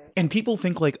ticket. And people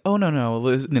think like, oh,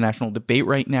 no, the national debate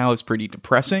right now is pretty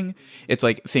depressing. It's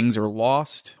like things are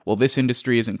lost. Well, this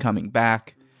industry isn't coming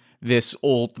back. This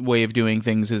old way of doing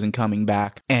things isn't coming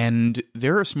back. And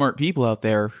there are smart people out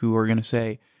there who are going to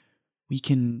say, we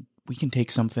can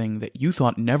take something that you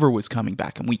thought never was coming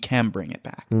back and we can bring it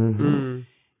back.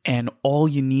 And all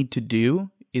you need to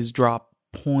do is drop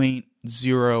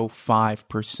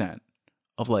 0.05%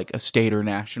 of like a state or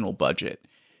national budget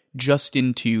just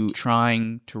into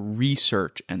trying to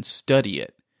research and study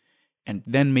it. And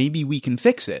then maybe we can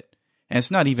fix it. And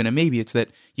it's not even a maybe, it's that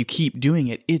you keep doing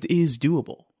it. It is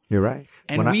doable. You're right.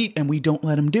 And we don't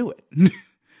let them do it.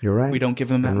 You're right. We don't give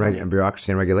them that money. And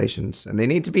bureaucracy and regulations. And they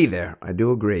need to be there. I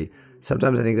do agree.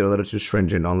 Sometimes I think they're a little too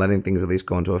stringent on letting things at least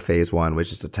go into a phase 1,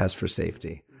 which is a test for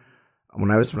safety. When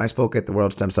I spoke at the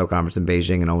World Stem Cell Conference in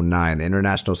Beijing in 2009, the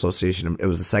International Association, it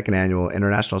was the second annual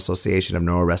International Association of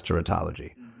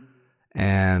Neurorestoratology.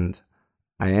 And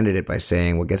I ended it by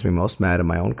saying, what gets me most mad in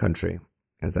my own country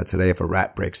is that today if a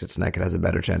rat breaks its neck, it has a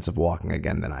better chance of walking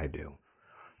again than I do.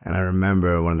 And I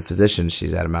remember one of the physicians,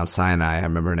 she's at Mount Sinai. I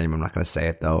remember her name. I'm not going to say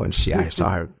it though. And I saw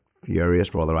her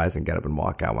furious, roll her eyes and get up and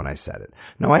walk out when I said it.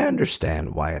 Now I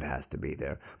understand why it has to be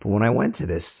there. But when I went to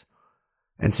this,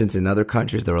 and since in other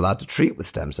countries they're allowed to treat with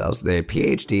stem cells, they had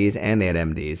PhDs and they had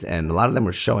MDs, and a lot of them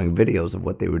were showing videos of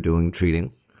what they were doing,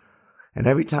 treating. And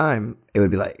every time it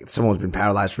would be like someone's been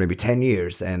paralyzed for maybe 10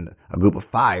 years and a group of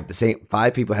five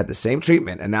people had the same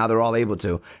treatment and now they're all able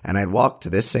to. And I'd walk to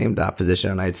this same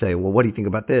physician and I'd say, well, what do you think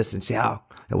about this? And say, oh,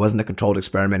 it wasn't a controlled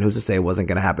experiment. Who's to say it wasn't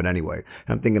going to happen anyway?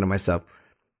 And I'm thinking to myself,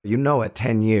 at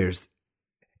 10 years,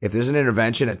 if there's an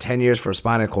intervention at 10 years for a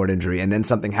spinal cord injury and then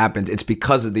something happens, it's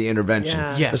because of the intervention,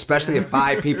 especially if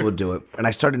 5 people do it. And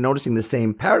I started noticing the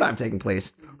same paradigm taking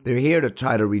place. They're here to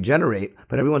try to regenerate,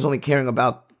 but everyone's only caring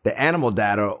about the animal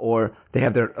data, or they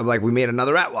have their, like, we made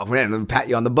another rat walk. Let me pat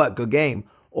you on the butt. Good game.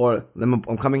 Or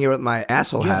I'm coming here with my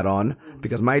asshole hat on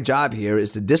because my job here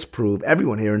is to disprove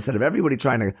everyone here instead of everybody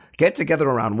trying to get together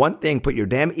around one thing, put your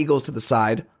damn egos to the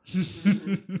side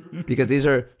because these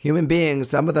are human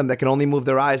beings, some of them that can only move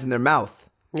their eyes and their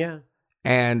mouth. Yeah.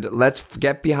 And let's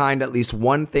get behind at least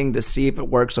one thing to see if it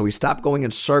works so we stop going in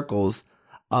circles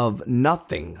of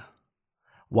nothing.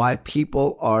 Why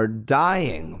people are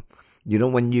dying.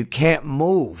 When you can't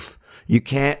move, you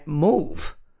can't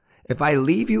move. If I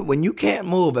leave you, when you can't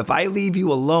move, if I leave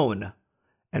you alone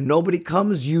and nobody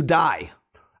comes, you die.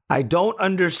 I don't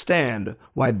understand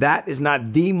why that is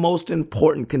not the most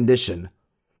important condition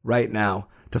right now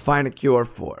to find a cure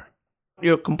for.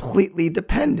 You're completely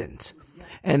dependent.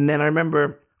 And then I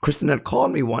remember Kristen had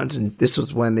called me once, and this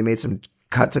was when they made some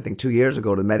cuts, I think 2 years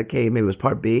ago, to Medicaid, maybe it was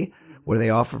Part B, where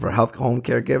they offer for health home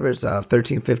caregivers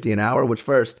 $13.50 an hour, which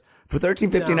first, for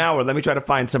 $13.50 an hour, let me try to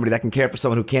find somebody that can care for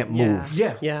someone who can't move.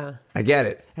 Yeah. I get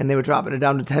it. And they were dropping it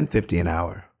down to $10.50 an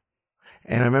hour.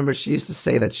 And I remember she used to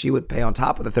say that she would pay on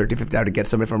top of the $13.50 an hour to get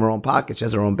somebody from her own pocket. She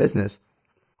has her own business.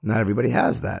 Not everybody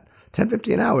has that.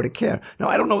 $10.50 an hour to care. Now,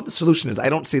 I don't know what the solution is. I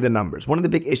don't see the numbers. One of the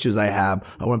big issues I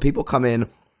have are when people come in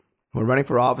who are running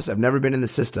for office, I've never been in the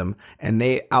system, and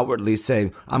they outwardly say,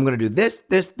 I'm going to do this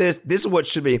is what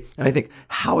should be. And I think,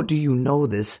 how do you know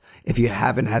this if you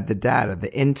haven't had the data, the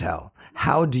intel?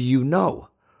 How do you know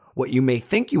what you may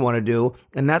think you want to do?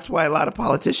 And that's why a lot of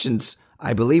politicians,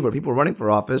 I believe, or people running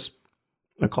for office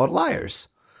are called liars.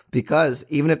 Because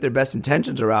even if their best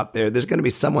intentions are out there, there's going to be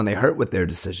someone they hurt with their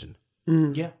decision.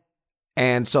 Yeah.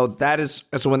 And so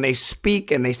so when they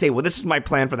speak and they say, well, this is my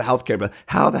plan for the healthcare, but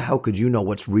how the hell could you know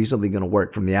what's reasonably going to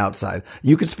work from the outside?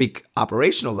 You can speak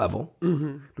operational level,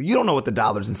 but you don't know what the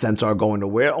dollars and cents are going to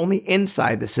where. Only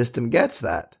inside the system gets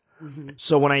that.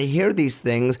 So when I hear these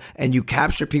things and you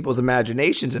capture people's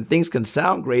imaginations and things can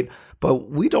sound great, but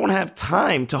we don't have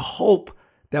time to hope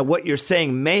that what you're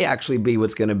saying may actually be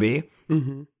what's going to be.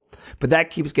 But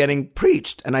that keeps getting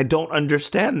preached, and I don't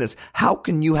understand this. How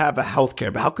can you have a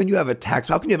healthcare? How can you have a tax?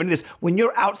 How can you have any of this when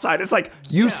you're outside? It's like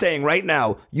you saying right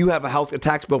now you have a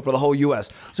tax bill for the whole U.S.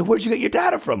 So where'd you get your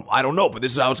data from? I don't know, but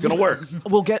this is how it's going to work.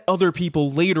 We'll get other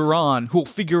people later on who'll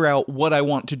figure out what I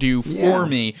want to do for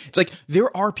me. It's like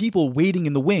there are people waiting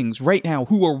in the wings right now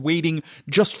who are waiting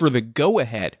just for the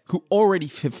go-ahead, who already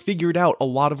have figured out a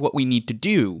lot of what we need to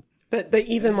do. But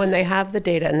even when they have the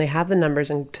data and they have the numbers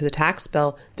and to the tax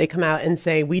bill, they come out and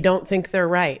say, we don't think they're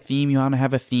right. You want to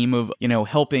have a theme of,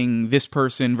 helping this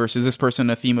person versus this person,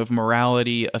 a theme of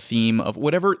morality, a theme of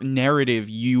whatever narrative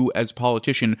you as a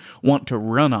politician want to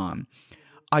run on.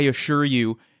 I assure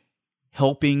you,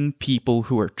 helping people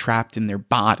who are trapped in their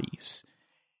bodies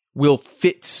will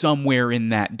fit somewhere in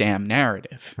that damn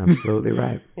narrative. Absolutely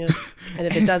right. Yeah. And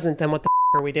if it doesn't, then what the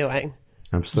are we doing?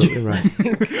 Absolutely right.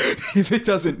 If it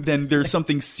doesn't, then there's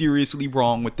something seriously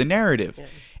wrong with the narrative. Yeah.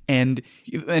 And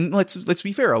let's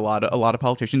be fair, a lot of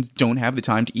politicians don't have the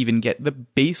time to even get the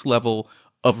base level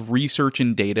of research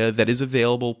and data that is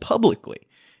available publicly.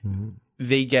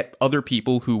 they get other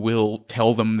people who will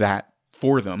tell them that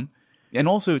for them. And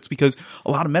also it's because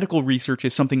a lot of medical research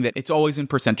is something that it's always in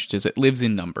percentages. It lives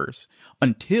in numbers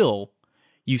until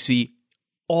you see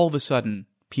all of a sudden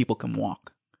people can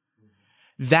walk.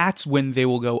 That's when they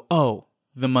will go, oh,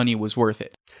 the money was worth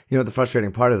it. You know, the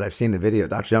frustrating part is I've seen the video.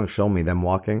 Dr. Young showed me them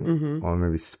walking, or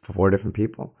maybe 4 different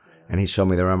people, and he showed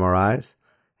me their MRIs.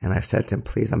 And I said to him,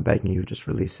 please, I'm begging you, just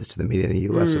release this to the media in the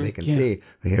U.S. so they can see.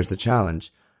 But here's the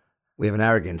challenge. We have an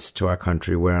arrogance to our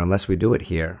country where unless we do it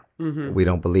here, we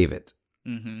don't believe it.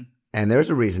 Mm-hmm. And there's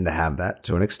a reason to have that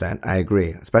to an extent. I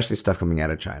agree, especially stuff coming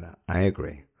out of China. I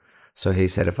agree. So he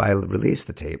said, if I release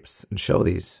the tapes and show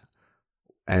these,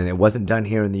 and it wasn't done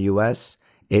here in the U.S.,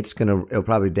 it'll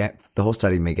probably, the whole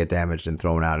study may get damaged and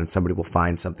thrown out, and somebody will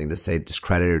find something to say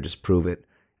discredit or disprove it,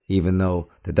 even though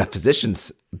the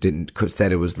physicians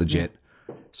said it was legit.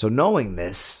 So knowing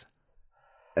this,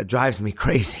 it drives me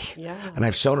crazy. Yeah. And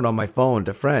I've shown it on my phone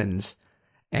to friends.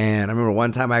 And I remember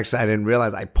one time I didn't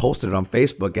realize I posted it on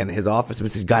Facebook, and his office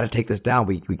said, you got to take this down.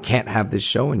 We can't have this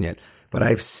showing yet. But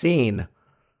I've seen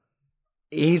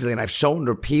easily, and I've shown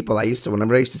to people.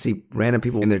 Whenever I used to see random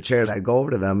people in their chairs, I'd go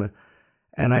over to them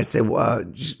and I'd say, well,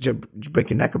 did you break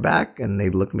your neck or back? And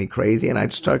they'd look at me crazy. And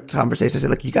I'd start conversation. I said,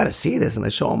 look, you got to see this. And I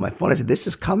show them my phone. I said, this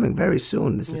is coming very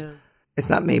soon. It's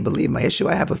not made believe. My issue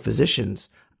I have with physicians,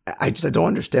 I don't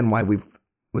understand why we've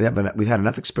had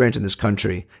enough experience in this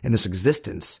country, in this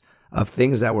existence, of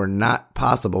things that were not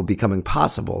possible becoming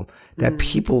possible, that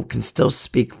people can still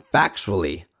speak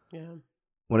factually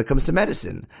when it comes to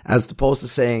medicine, as opposed to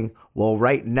saying, well,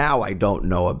 right now I don't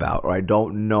know about, or I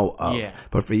don't know of. Yeah.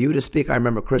 But for you to speak, I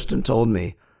remember Kristen told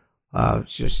me, her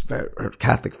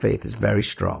Catholic faith is very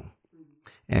strong.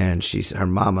 And her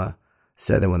mama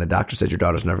said that when the doctor said your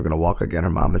daughter's never going to walk again, her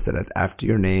mama said that after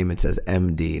your name, it says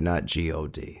MD, not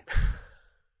GOD.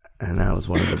 And that was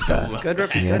one of the best. Good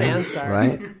answer.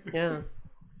 Right? Yeah.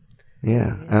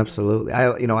 Yeah, absolutely.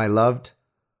 I loved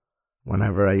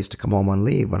whenever I used to come home on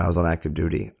leave when I was on active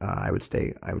duty, I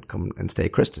would come and stay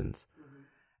at Kristen's.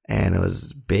 And it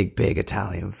was big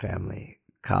Italian family.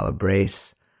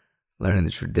 Calabrese, learning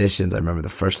the traditions. I remember the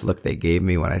first look they gave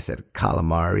me when I said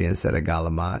calamari instead of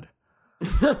galamad.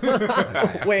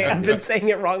 Wait, I've been saying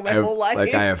it wrong my whole life.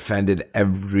 Like I offended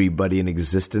everybody in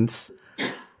existence.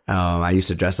 I used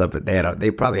to dress up. They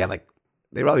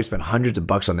probably spent hundreds of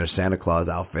bucks on their Santa Claus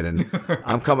outfit. And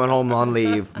I'm coming home on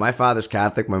leave. My father's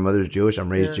Catholic. My mother's Jewish. I'm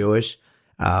raised Jewish.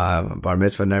 Bar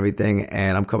mitzvah and everything.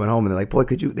 And I'm coming home and they're like, boy,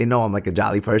 they know I'm like a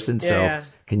jolly person. So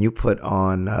can you put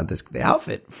on the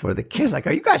outfit for the kids? Like,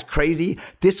 are you guys crazy?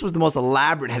 This was the most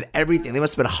elaborate, had everything. They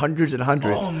must have spent hundreds and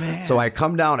hundreds. Oh, man. So I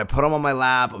come down, I put them on my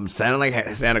lap. I'm sounding like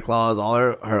Santa Claus. All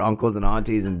her uncles and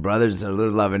aunties and brothers are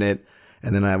loving it.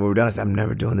 And then when we're done, I said, I'm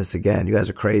never doing this again. You guys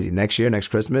are crazy. Next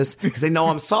Christmas, because they know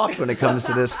I'm soft when it comes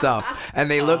to this stuff. And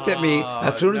they looked at me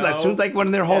as soon as like when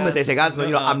they're home, that they say, guys,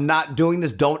 I'm not doing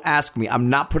this. Don't ask me.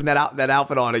 I'm not putting that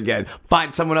outfit on again.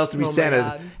 Find someone else to be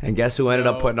Santa. And guess who ended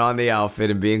up putting on the outfit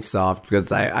and being soft?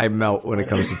 Because I melt when it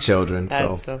comes to children.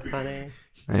 That's so funny.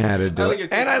 I had to do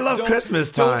it. And I love Christmas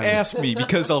time. Don't ask me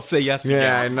because I'll say yes again.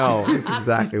 Yeah, I know. It's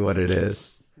exactly what it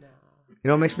is. You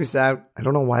know what makes me sad? I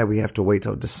don't know why we have to wait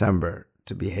till December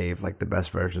to behave like the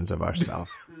best versions of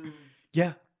ourselves.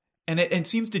 Yeah. And it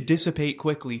seems to dissipate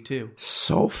quickly too.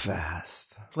 So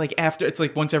fast. It's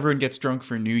like once everyone gets drunk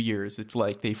for New Year's, it's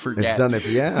like they forget. It's done.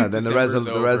 Then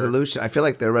the resolution, I feel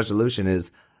like their resolution is,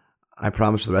 I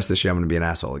promise for the rest of this year I'm going to be an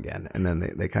asshole again. And then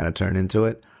they kind of turn into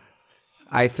it.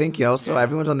 I think so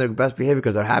everyone's on their best behavior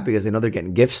because they're happy because they know they're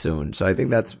getting gifts soon. So I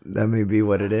think that may be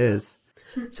what it is.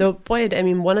 So Boyd, I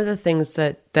mean, one of the things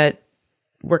that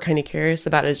we're kind of curious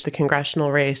about is the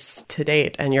congressional race to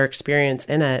date and your experience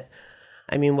in it.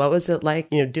 I mean, what was it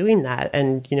like, doing that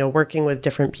and, working with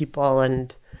different people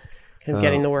and kind of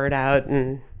getting the word out?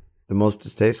 And the most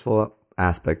distasteful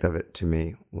aspect of it to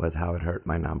me was how it hurt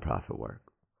my nonprofit work.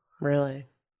 Really?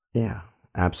 Yeah,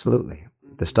 absolutely.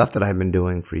 The stuff that I've been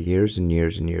doing for years and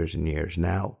years and years and years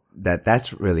now,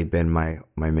 that's really been my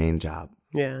main job.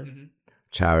 Yeah. Mm-hmm.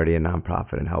 Charity and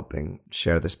nonprofit and helping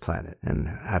share this planet and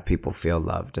have people feel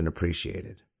loved and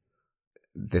appreciated.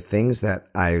 The things that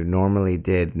I normally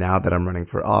did now that I'm running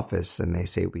for office and they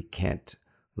say we can't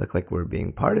look like we're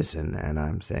being partisan. And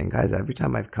I'm saying, guys, every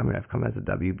time I've come here, I've come as a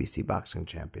WBC boxing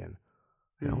champion.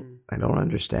 I don't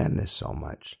understand this so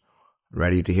much.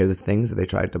 Ready to hear the things that they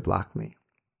tried to block me.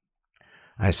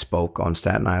 I spoke on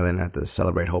Staten Island at the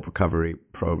Celebrate Hope Recovery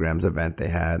Programs event they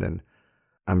had, and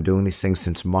I'm doing these things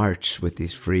since March with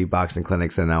these free boxing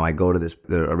clinics, and now I go to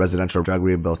a residential drug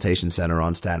rehabilitation center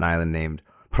on Staten Island named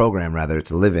Program, rather.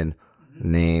 It's a live-in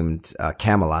named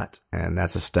Camelot, and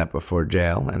that's a step before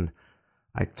jail. And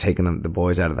I've taken the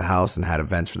boys out of the house and had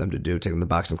events for them to do, taking them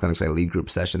to boxing clinics. I lead group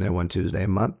session there one Tuesday a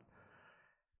month.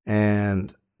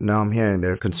 And now I'm hearing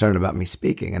they're concerned about me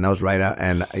speaking. And I was right out.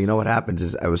 And you know what happens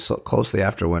is I was so closely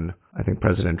after when I think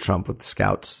President Trump with the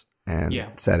Scouts and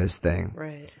said his thing.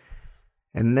 Right.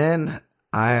 And then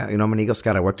I'm an Eagle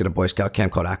Scout. I worked at a Boy Scout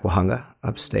camp called Aquahunga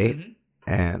upstate.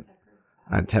 And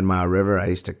on 10 Mile River, I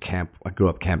used to camp. I grew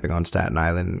up camping on Staten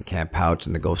Island, Camp Pouch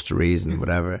and the Ghosteries and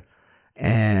whatever.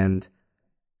 And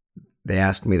they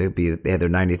asked me they had their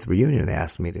 90th reunion. They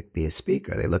asked me to be a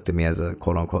speaker. They looked at me as a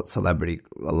quote unquote celebrity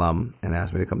alum and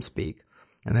asked me to come speak.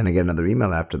 And then I get another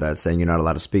email after that saying, you're not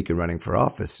allowed to speak, you're running for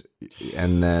office.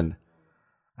 And then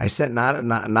I sent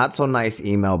not so nice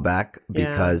email back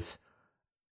because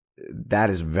that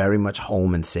is very much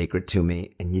home and sacred to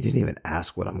me. And you didn't even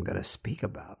ask what I'm going to speak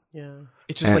about. Yeah.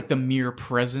 It's just like the mere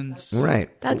presence.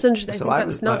 Right. That's interesting. So I think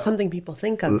that's not something people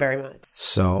think of very much.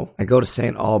 So I go to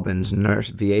St. Albans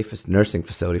VA nursing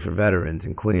facility for veterans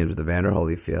in Queens with Evander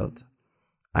Holyfield.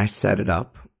 I set it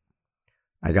up.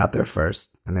 I got there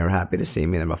first, and they were happy to see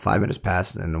me. And then about 5 minutes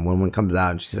passed, and a woman comes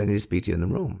out, and she said, I need to speak to you in the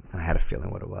room. And I had a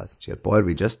feeling what it was. She said, Boyd,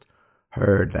 we just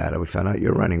heard that we found out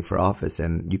you're running for office,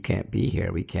 and you can't be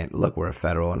here. We can't. Look, we're a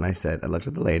federal. And I looked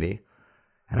at the lady,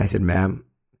 and I said, ma'am,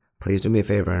 please do me a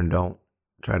favor and don't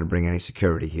try to bring any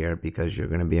security here because you're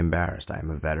going to be embarrassed. I am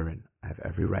a veteran. I have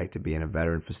every right to be in a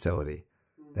veteran facility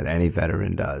that any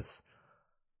veteran does.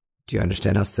 Do you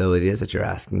understand how silly it is that you're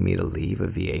asking me to leave a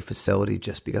VA facility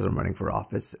just because I'm running for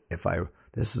office?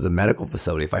 This is a medical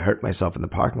facility. If I hurt myself in the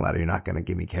parking lot, you're not going to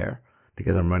give me care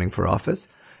because I'm running for office?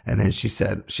 And then she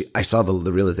said, I saw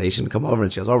the realization come over,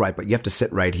 and she goes, all right, but you have to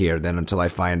sit right here then until I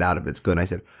find out if it's good. And I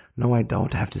said, no, I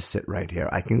don't have to sit right here.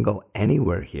 I can go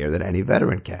anywhere here that any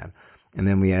veteran can. And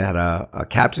then we had a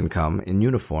captain come in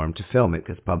uniform to film it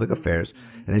because public affairs.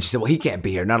 And then she said, well, he can't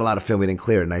be here. Not allowed to film. We didn't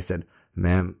clear it. And I said,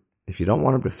 ma'am, if you don't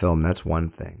want him to film, that's one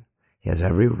thing. He has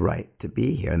every right to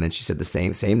be here. And then she said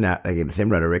I gave the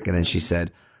same rhetoric. And then she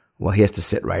said, well, he has to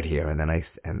sit right here.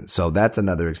 And so that's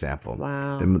another example.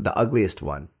 Wow. The ugliest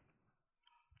one.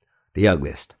 The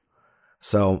ugliest.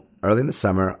 So early in the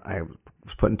summer, I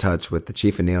was put in touch with the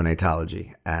chief of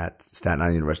neonatology at Staten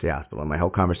Island University Hospital. And my whole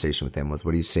conversation with him was,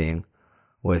 what are you seeing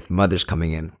with mothers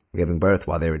coming in, giving birth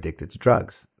while they're addicted to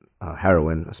drugs,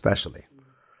 heroin especially?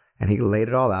 And he laid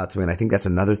it all out to me. And I think that's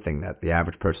another thing that the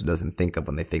average person doesn't think of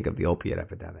when they think of the opiate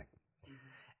epidemic.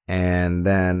 And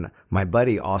then my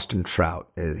buddy, Austin Trout,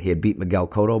 he had beat Miguel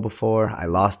Cotto before. I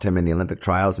lost him in the Olympic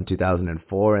trials in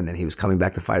 2004. And then he was coming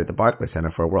back to fight at the Barclays Center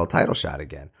for a world title shot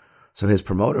again. So his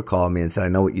promoter called me and said, I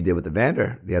know what you did with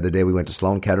Evander. The other day we went to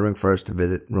Sloan Kettering first to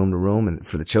visit room to room and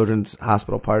for the children's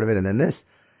hospital part of it. And then this.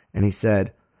 And he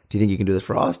said, do you think you can do this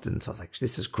for Austin? So I was like,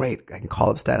 this is great. I can call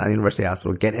up Staten Island University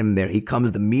Hospital, get him there. He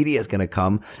comes, the media is going to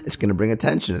come. It's going to bring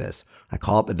attention to this. I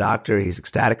call up the doctor. He's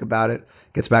ecstatic about it.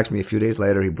 Gets back to me a few days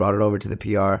later. He brought it over to the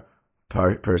PR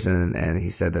person, and he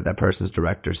said that person's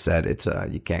director said,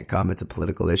 you can't come. It's a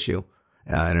political issue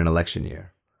in an election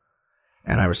year.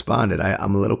 And I responded,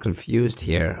 I'm a little confused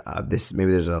here.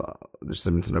 Maybe there's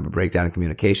some of a breakdown in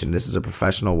communication. This is a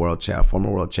professional former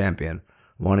world champion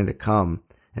wanting to come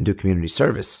and do community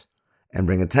service and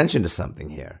bring attention to something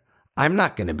here. I'm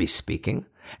not going to be speaking.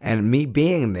 And me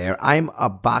being there, I'm a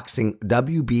boxing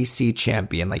WBC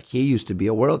champion. Like he used to be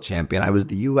a world champion. I was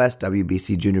the U.S.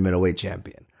 WBC junior middleweight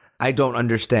champion. I don't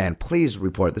understand. Please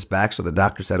report this back. So the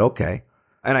doctor said, okay.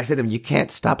 And I said to him, you can't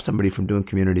stop somebody from doing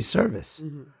community service.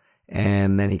 Mm-hmm.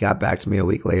 And then he got back to me a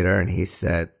week later and he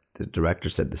said, the director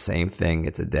said the same thing.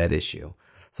 It's a dead issue.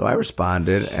 So I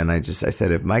responded and I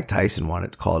said, if Mike Tyson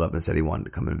called up and said he wanted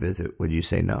to come and visit, would you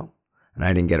say no? And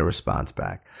I didn't get a response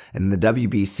back. And the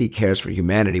WBC Cares for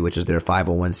Humanity, which is their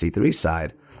 501c3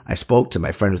 side, I spoke to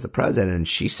my friend who's the president and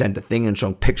she sent a thing and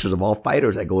showing pictures of all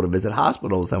fighters that go to visit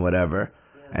hospitals and whatever.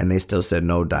 And they still said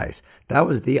no dice. That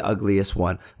was the ugliest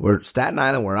one. Where Staten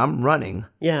Island, where I'm running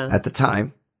at the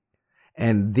time.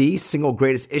 And the single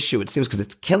greatest issue, it seems, because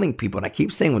it's killing people. And I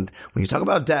keep saying, when you talk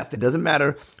about death, it doesn't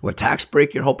matter what tax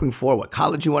break you're hoping for, what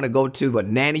college you want to go to, what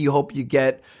nanny you hope you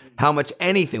get, how much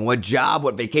anything, what job,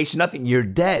 what vacation, nothing. You're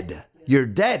dead. You're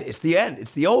dead. It's the end.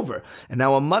 It's the over. And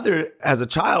now a mother has a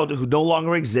child who no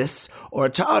longer exists, or a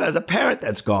child has a parent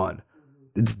that's gone.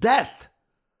 It's death.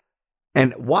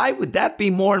 And why would that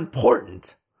be more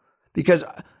important? Because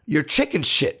you're chicken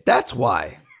shit. That's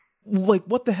why. Like,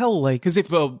 what the hell? Like, because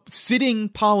if a sitting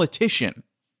politician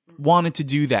wanted to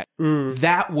do that,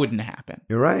 that wouldn't happen.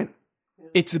 You're right.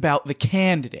 It's about the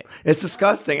candidate. It's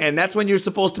disgusting. And that's when you're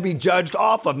supposed to be judged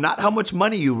off of, not how much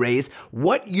money you raise,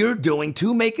 what you're doing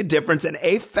to make a difference and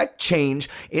affect change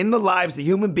in the lives of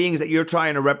human beings that you're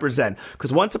trying to represent.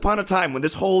 Because once upon a time, when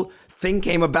this whole thing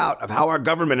came about of how our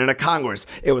government and a Congress,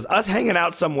 it was us hanging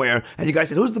out somewhere, and you guys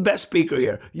said, who's the best speaker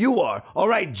here? You are. All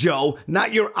right, Joe,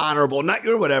 not your honorable, not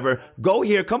your whatever. Go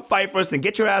here, come fight for us, and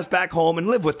get your ass back home and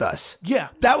live with us. Yeah.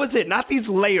 That was it. Not these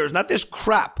layers, not this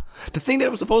crap. The thing that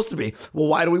it was supposed to be. Well,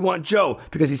 why do we want Joe?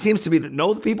 Because he seems to be that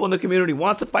know the people in the community,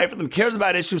 wants to fight for them, cares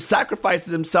about issues,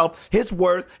 sacrifices himself, his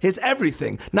worth, his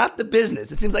everything, not the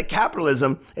business. It seems like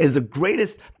capitalism is the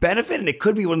greatest benefit, and it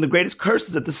could be one of the greatest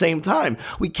curses at the same time.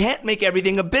 We can't make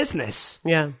everything a business.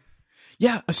 Yeah.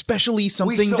 Yeah, especially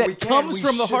something that comes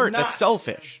from the heart. That's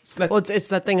selfish. So Well, it's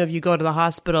that thing of you go to the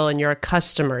hospital and you're a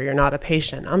customer, you're not a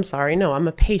patient. I'm sorry, no, I'm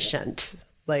a patient.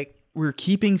 Like, we're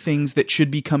keeping things that should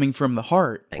be coming from the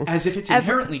heart as if it's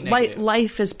inherently negative.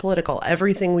 Life is political.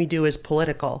 Everything we do is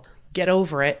political. Get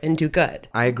over it and do good.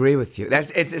 I agree with you.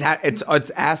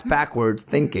 It's ass backwards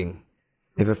thinking.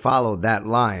 If it followed that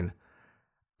line,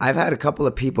 I've had a couple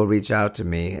of people reach out to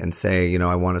me and say,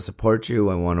 I want to support you,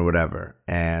 I want to whatever,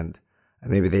 and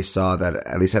maybe they saw that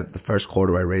at least at the first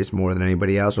quarter I raised more than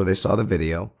anybody else, or they saw the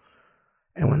video,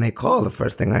 and when they call, the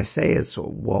first thing I say is,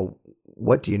 well,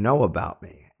 what do you know about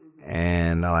me?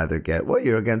 And I'll either get, well,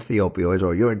 you're against the opioids,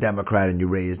 or you're a Democrat and you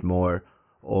raised more,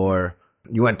 or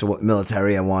you went to what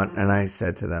military I want. And I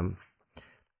said to them,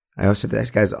 I always said to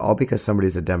these guys, all because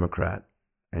somebody's a Democrat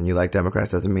and you like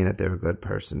Democrats doesn't mean that they're a good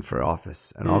person for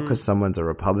office. And all because someone's a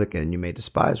Republican and you may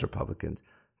despise Republicans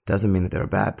doesn't mean that they're a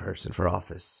bad person for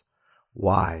office.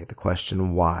 Why? The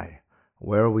question, why?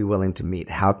 Where are we willing to meet?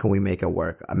 How can we make it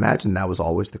work? Imagine that was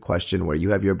always the question where you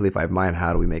have your belief, I have mine.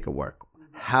 How do we make it work?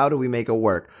 How do we make it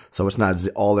work so it's not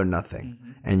all or nothing?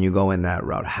 Mm-hmm. And you go in that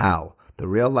route. How? The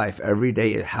real life every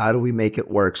day, how do we make it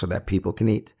work so that people can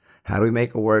eat? How do we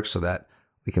make it work so that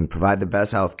we can provide the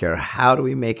best healthcare? How do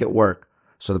we make it work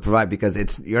so to provide?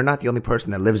 Because you're not the only person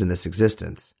that lives in this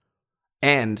existence.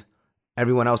 And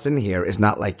everyone else in here is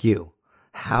not like you.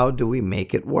 How do we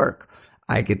make it work?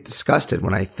 I get disgusted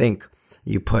when I think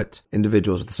you put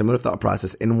individuals with a similar thought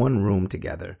process in one room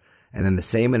together and then the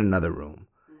same in another room.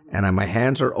 And my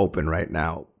hands are open right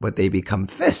now, but they become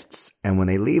fists. And when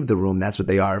they leave the room, that's what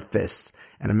they are, fists.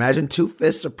 And imagine two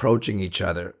fists approaching each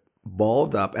other,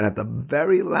 balled up. And at the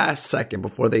very last second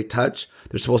before they touch,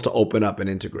 they're supposed to open up and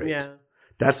integrate. Yeah.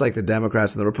 That's like the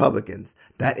Democrats and the Republicans.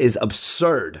 That is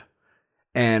absurd.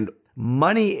 And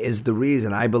money is the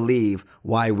reason, I believe,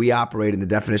 why we operate in the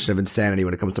definition of insanity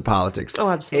when it comes to politics. Oh,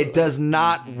 absolutely. It does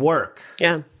not work.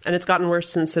 Yeah. And it's gotten worse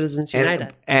since Citizens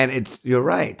United. And you're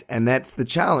right. And that's the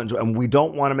challenge. And we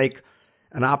don't want to make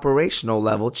an operational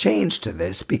level change to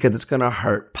this because it's going to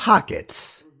hurt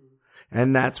pockets.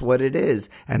 And that's what it is.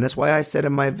 And that's why I said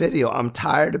in my video, I'm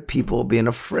tired of people being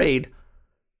afraid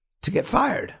to get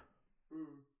fired.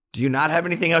 Do you not have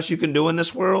anything else you can do in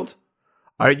this world?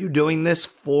 Are you doing this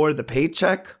for the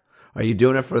paycheck? Are you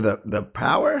doing it for the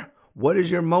power? What is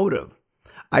your motive?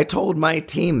 I told my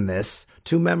team this,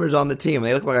 2 members on the team.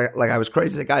 They looked like I was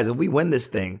crazy. I said, guys, if we win this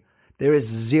thing, there is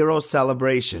zero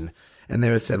celebration. And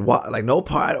they said, "Why? Like no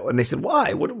part?" And they said,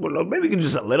 "Why? Maybe we can do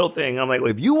just a little thing." I'm like, well,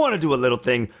 if you want to do a little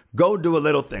thing, go do a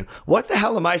little thing. What the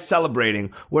hell am I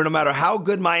celebrating? Where no matter how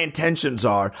good my intentions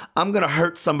are, I'm gonna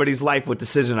hurt somebody's life with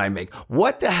decision I make.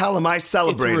 What the hell am I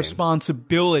celebrating? It's a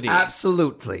responsibility.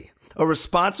 Absolutely, a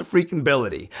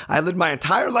responsibility. I lived my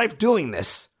entire life doing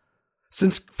this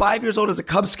since 5 years old as a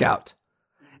Cub Scout,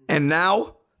 and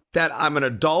now that I'm an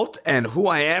adult and who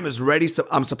I am is ready, so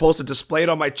I'm supposed to display it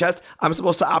on my chest. I'm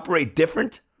supposed to operate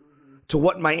different to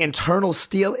what my internal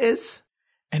steel is.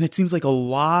 And it seems like a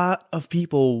lot of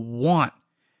people want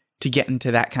to get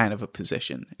into that kind of a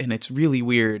position. And it's really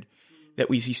weird that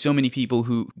we see so many people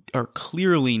who are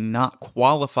clearly not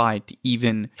qualified to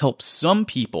even help some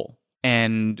people.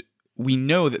 And we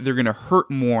know that they're going to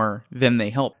hurt more than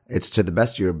they help. It's to the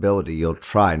best of your ability. You'll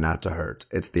try not to hurt.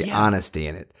 It's the honesty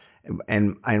in it.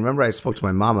 And I remember I spoke to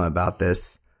my mama about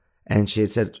this, and she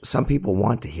had said some people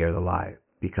want to hear the lie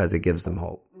because it gives them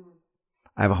hope.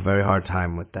 I have a very hard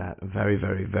time with that. A very,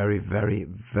 very, very, very,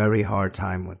 very hard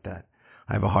time with that.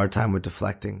 I have a hard time with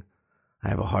deflecting. I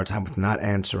have a hard time with not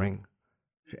answering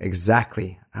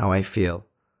exactly how I feel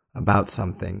about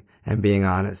something and being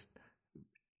honest.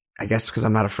 I guess because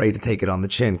I'm not afraid to take it on the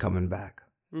chin coming back.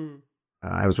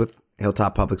 I was with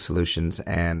Hilltop Public Solutions,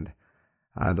 and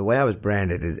the way I was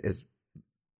branded is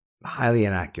highly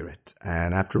inaccurate.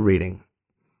 And after reading,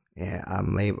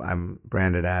 I'm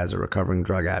branded as a recovering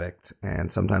drug addict. And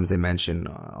sometimes they mention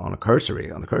on the cursory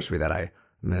that I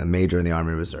major in the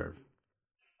Army Reserve.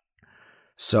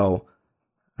 So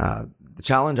the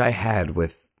challenge I had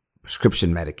with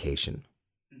prescription medication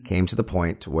came to the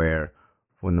point where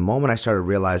when the moment I started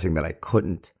realizing that I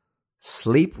couldn't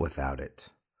sleep without it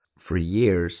for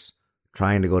years,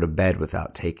 trying to go to bed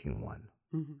without taking one.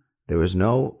 Mm-hmm. There was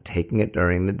no taking it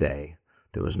during the day.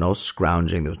 There was no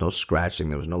scrounging. There was no scratching.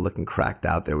 There was no looking cracked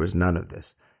out. There was none of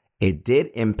this. It did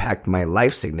impact my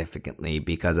life significantly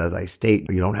because, as I state,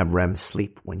 you don't have REM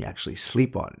sleep when you actually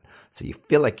sleep on it. So you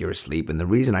feel like you're asleep. And the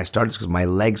reason I started is because my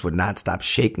legs would not stop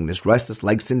shaking. This restless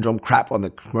leg syndrome crap on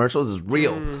the commercials is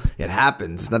real. It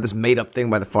happens. It's not this made up thing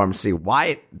by the pharmacy.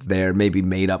 Why it's there may be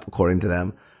made up according to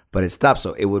them, but it stopped.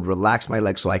 So it would relax my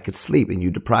legs so I could sleep. And you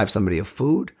deprive somebody of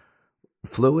food,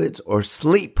 fluids, or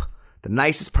sleep, the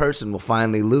nicest person will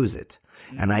finally lose it.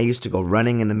 And I used to go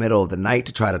running in the middle of the night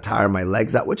to try to tire my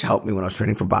legs out, which helped me when I was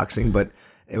training for boxing, but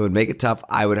it would make it tough.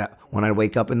 When I'd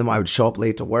wake up in the morning, I would show up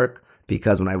late to work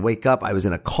because when I'd wake up, I was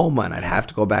in a coma and I'd have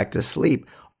to go back to sleep,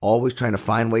 always trying to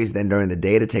find ways then during the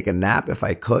day to take a nap if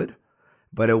I could.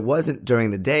 But it wasn't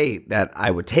during the day that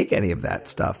I would take any of that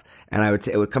stuff. And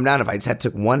it would come down if I just had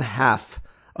took one half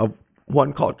of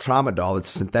one called Tramadol.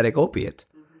 It's a synthetic opiate.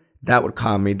 That would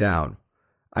calm me down.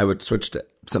 I would switch to,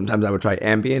 sometimes I would try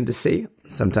Ambien to see,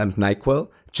 sometimes NyQuil,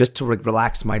 just to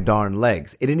relax my darn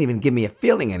legs. It didn't even give me a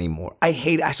feeling anymore. I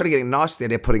started getting nauseous the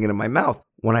idea of putting it in my mouth.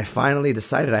 When I finally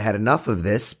decided I had enough of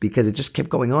this, because it just kept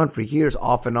going on for years,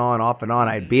 off and on.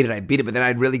 I'd beat it, but then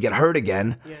I'd really get hurt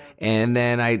again. Yeah. And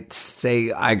then I'd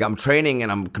say I'm training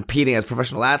and I'm competing as a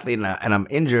professional athlete and I'm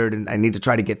injured and I need to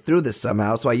try to get through this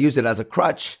somehow. So I use it as a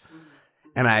crutch.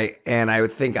 And I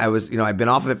would think I've been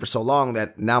off of it for so long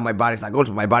that now my body's not going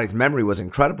to, my body's memory was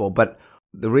incredible. But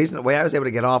the way I was able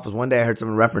to get off was one day I heard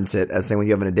someone reference it as saying, when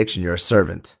you have an addiction, you're a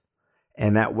servant.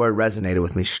 And that word resonated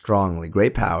with me strongly.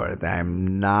 Great power. That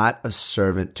I'm not a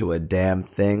servant to a damn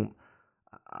thing.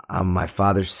 I'm my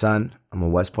father's son. I'm a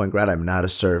West Point grad. I'm not a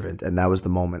servant. And that was the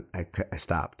moment I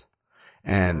stopped.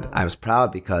 And I was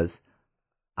proud because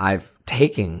I've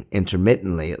taken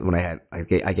intermittently when I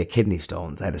get kidney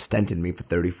stones. I had a stent in me for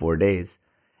 34 days.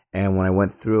 And when I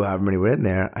went through however many were in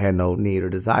there, I had no need or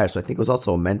desire. So I think it was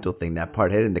also a mental thing, that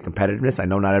part hit in the competitiveness. I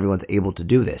know not everyone's able to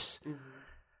do this. Mm-hmm.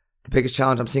 The biggest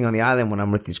challenge I'm seeing on the island when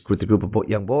I'm with the group of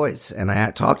young boys and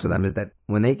I talk to them is that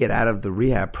when they get out of the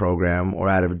rehab program or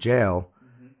out of jail,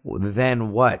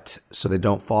 then what? So they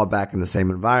don't fall back in the same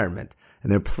environment.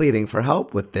 And they're pleading for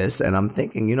help with this. And I'm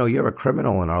thinking, you're a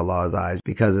criminal in our law's eyes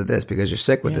because of this, because you're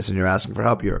sick with this and you're asking for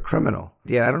help. You're a criminal.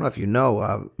 Yeah, I don't know if you know.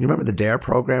 You remember the DARE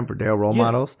program for DARE role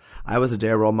models? I was a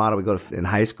DARE role model. In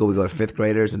high school, we go to fifth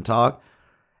graders and talk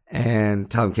and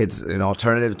tell them kids,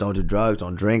 alternatives, don't do drugs,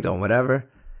 don't drink, don't whatever.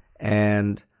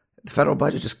 And the federal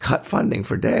budget just cut funding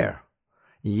for DARE.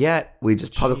 Yet we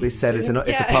just publicly said it's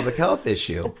a public health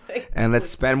issue. And let's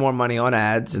spend more money on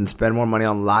ads and spend more money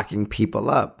on locking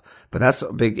people up. But that's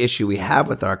a big issue we have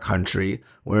with our country,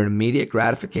 where in immediate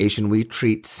gratification, we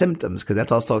treat symptoms, because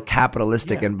that's also a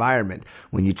capitalistic environment.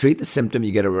 When you treat the symptom,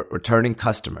 you get a returning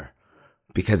customer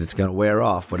because it's going to wear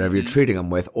off whatever you're treating them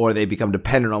with, or they become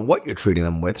dependent on what you're treating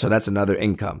them with. So that's another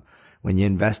income. When you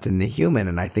invest in the human,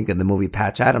 and I think in the movie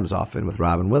Patch Adams often with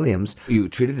Robin Williams, you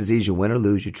treat a disease, you win or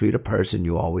lose. You treat a person,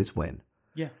 you always win.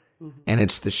 Yeah. Mm-hmm. And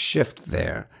it's the shift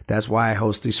there. That's why I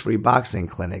host these free boxing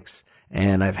clinics.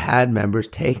 And I've had members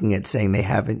taking it saying they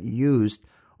haven't used,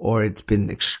 or it's been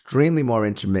extremely more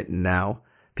intermittent now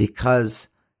because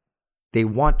they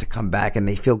want to come back and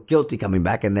they feel guilty coming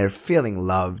back and they're feeling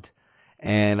loved.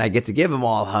 And I get to give them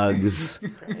all hugs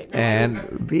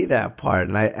and be that part.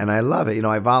 And I love it.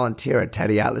 I volunteer at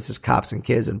Teddy Atlas's Cops and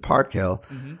Kids in Park Hill.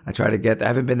 Mm-hmm. I try to get, I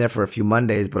haven't been there for a few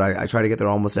Mondays, but I try to get there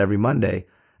almost every Monday.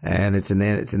 And it's in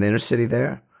the inner city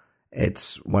there.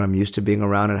 It's what I'm used to being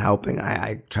around and helping.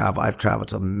 I've traveled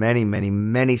to many, many,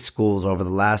 many schools over the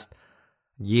last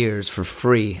years for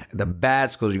free. The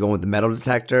bad schools, you go with the metal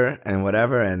detector and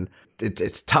whatever, and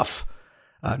it's tough.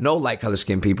 No light color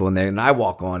skin people in there, and I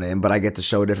walk on in, but I get to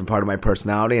show a different part of my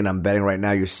personality, and I'm betting right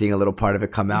now you're seeing a little part of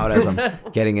it come out as I'm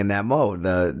getting in that mode.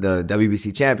 The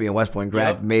WBC champion, West Point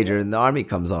grad major in the Army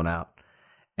comes on out.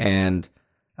 And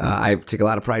I take a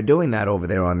lot of pride doing that over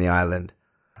there on the island.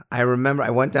 I remember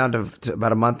I went down to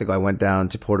about a month ago, I went down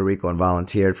to Puerto Rico and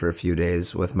volunteered for a few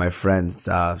days with my friend,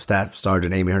 Staff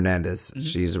Sergeant Amy Hernandez. Mm-hmm.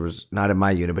 She's not in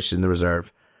my unit, but she's in the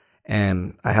reserve.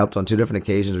 And I helped on 2 different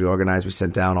occasions. We organized, we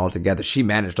sent down all together. She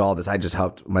managed all this. I just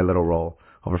helped my little role.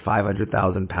 Over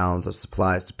 500,000 pounds of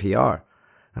supplies to PR.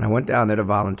 And I went down there to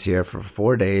volunteer for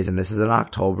 4 days. And this is in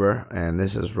October. And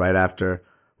this is right after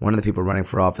one of the people running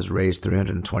for office raised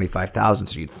 $325,000.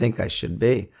 So you'd think I should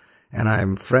be. And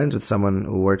I'm friends with someone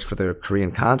who works for the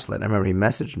Korean consulate. I remember he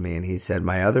messaged me and he said,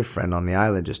 my other friend on the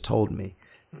island just told me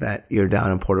that you're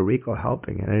down in Puerto Rico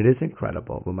helping. And it is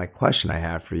incredible. But my question I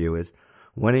have for you is,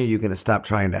 when are you going to stop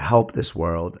trying to help this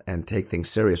world and take things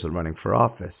serious with running for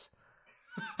office?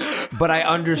 But I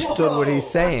understood what he's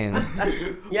saying.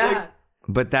 Yeah.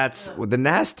 But that's the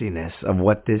nastiness of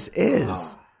what this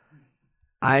is.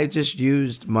 I just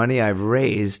used money I've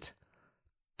raised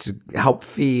to help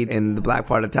feed in the black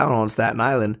part of town on Staten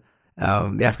Island,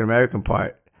 the African-American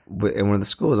part, in one of the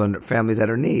schools under families that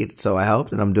are in need. So I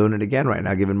helped, and I'm doing it again right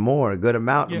now, giving more, a good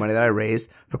amount of money that I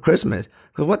raised for Christmas.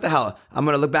 Because what the hell? I'm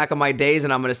going to look back on my days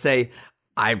and I'm going to say,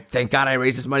 I thank God I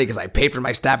raised this money because I paid for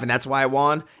my staff and that's why I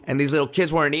won. And these little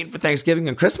kids weren't eating for Thanksgiving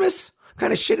and Christmas? What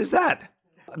kind of shit is that?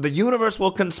 The universe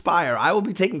will conspire. I will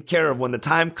be taken care of when the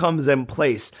time comes in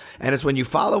place. And it's when you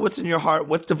follow what's in your heart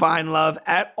with divine love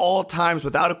at all times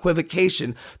without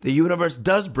equivocation, the universe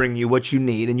does bring you what you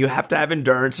need. And you have to have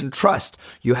endurance and trust.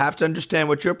 You have to understand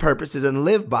what your purpose is and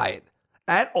live by it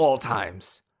at all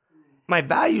times. My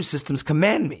value systems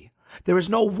command me. There is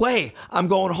no way I'm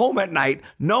going home at night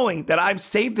knowing that I've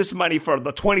saved this money for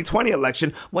the 2020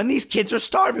 election when these kids are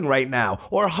starving right now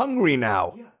or hungry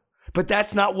now. But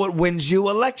that's not what wins you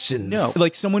elections. No,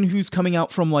 like someone who's coming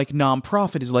out from like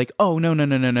nonprofit is like, oh,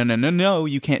 no,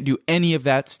 you can't do any of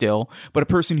that still. But a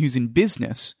person who's in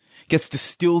business gets to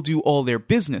still do all their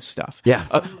business stuff. Yeah.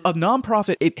 A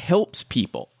nonprofit, it helps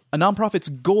people. A nonprofit's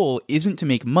goal isn't to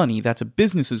make money. That's a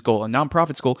business's goal. A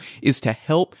nonprofit's goal is to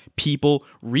help people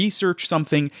research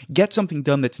something, get something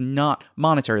done that's not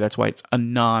monetary. That's why it's a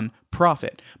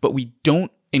nonprofit. But we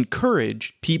don't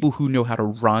encourage people who know how to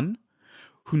run,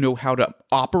 who know how to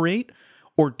operate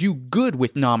or do good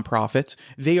with nonprofits.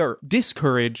 They are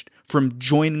discouraged from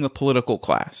joining the political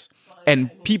class.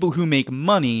 And people who make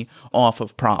money off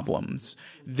of problems,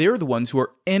 they're the ones who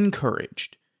are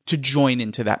encouraged to join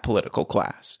into that political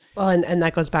class. Well, and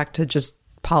that goes back to just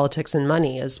politics and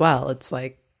money as well. It's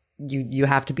like you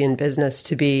have to be in business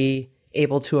to be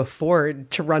able to afford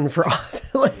to run for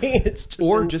office. Like, it's just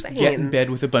or insane. just get in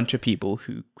bed with a bunch of people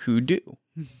who do.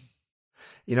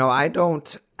 You know, I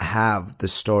don't have the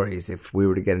stories if we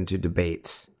were to get into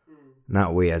debates.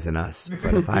 Not we as in us,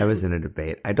 but if I was in a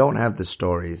debate, I don't have the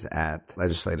stories at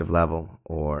legislative level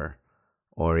or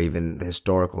even the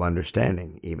historical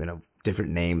understanding, even of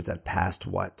different names that passed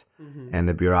what, and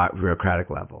the bureaucratic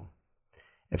level.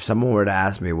 If someone were to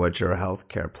ask me what's your health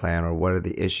care plan or what are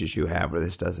the issues you have where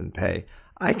this doesn't pay,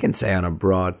 I can say on a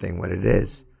broad thing what it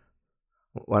is.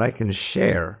 What I can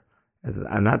share is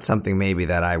not something maybe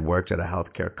that I worked at a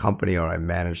healthcare company or I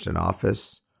managed an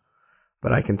office,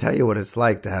 but I can tell you what it's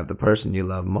like to have the person you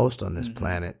love most on this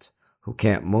planet who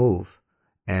can't move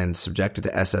and subjected to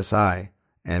SSI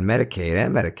and Medicaid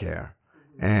and Medicare,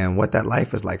 and what that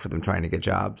life is like for them trying to get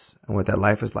jobs, and what that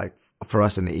life is like for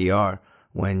us in the ER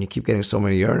when you keep getting so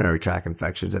many urinary tract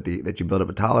infections that you build up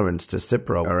a tolerance to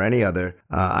Cipro or any other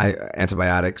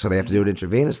antibiotic, so they have to do it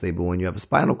intravenously. But when you have a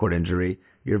spinal cord injury,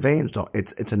 your veins don't.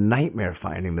 It's a nightmare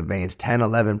finding the veins, 10,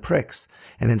 11 pricks,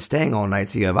 and then staying all night.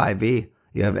 So you have IV,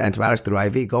 you have antibiotics through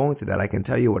IV going through that. I can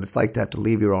tell you what it's like to have to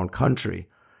leave your own country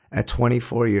at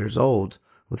 24 years old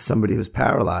with somebody who's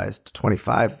paralyzed.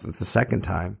 25 was the second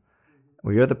time.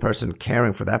 Well, you're the person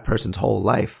caring for that person's whole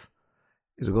life.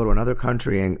 Is to go to another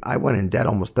country, and I went in debt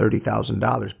almost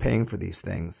 $30,000 paying for these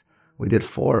things. We did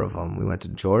 4 of them. We went to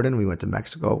Jordan, we went to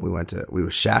Mexico, we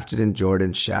were shafted in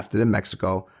Jordan, shafted in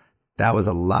Mexico. That was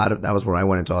where I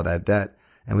went into all that debt.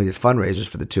 And we did fundraisers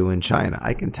for the 2 in China.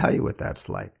 I can tell you what that's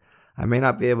like. I may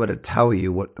not be able to tell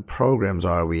you what the programs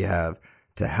are we have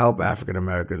to help African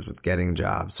Americans with getting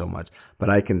jobs so much, but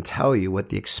I can tell you what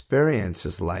the experience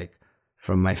is like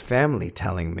from my family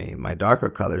telling me, my darker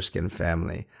color skin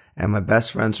family, and my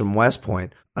best friends from West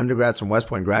Point, undergrads from West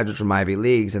Point, graduates from Ivy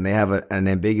Leagues, and they have an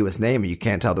ambiguous name and you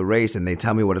can't tell the race, and they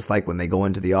tell me what it's like when they go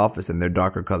into the office and they're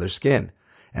darker color skin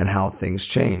and how things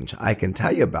change. I can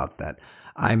tell you about that.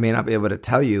 I may not be able to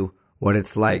tell you what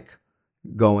it's like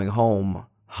going home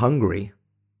hungry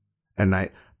at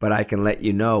night, but I can let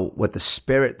you know what the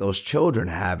spirit those children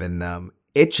have in them,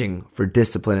 itching for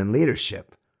discipline and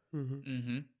leadership.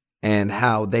 And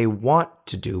how they want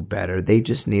to do better. They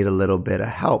just need a little bit of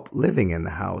help living in the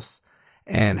house.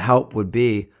 And help would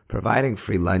be providing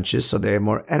free lunches so they have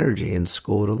more energy in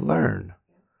school to learn.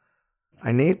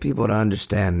 I need people to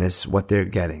understand this, what they're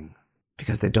getting,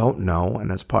 because they don't know,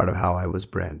 and that's part of how I was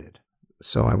branded.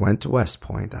 So I went to West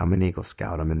Point. I'm an Eagle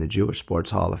Scout. I'm in the Jewish Sports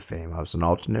Hall of Fame. I was an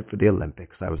alternate for the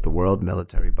Olympics. I was the world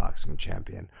military boxing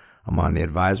champion. I'm on the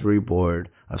advisory board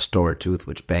of Store Tooth,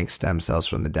 which banks stem cells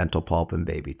from the dental pulp and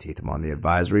baby teeth. I'm on the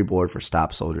advisory board for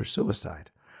Stop Soldier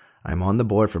Suicide. I'm on the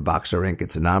board for Boxer Inc.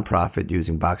 It's a nonprofit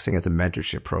using boxing as a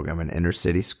mentorship program in inner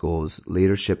city schools,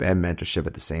 leadership and mentorship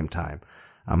at the same time.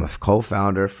 I'm a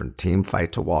co-founder for Team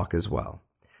Fight to Walk as well.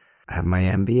 I have my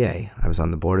MBA. I was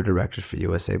on the board of directors for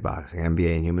USA Boxing,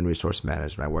 MBA in Human Resource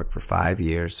Management. I worked for 5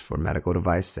 years for medical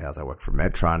device sales. I worked for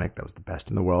Medtronic, that was the best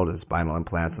in the world in spinal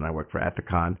implants. And I worked for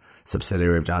Ethicon,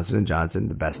 subsidiary of Johnson & Johnson,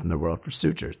 the best in the world for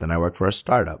sutures. Then I worked for a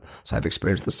startup. So I've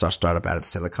experienced the startup out of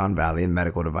Silicon Valley in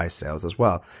medical device sales as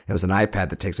well. It was an iPad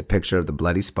that takes a picture of the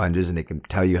bloody sponges and it can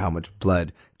tell you how much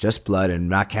blood, just blood, and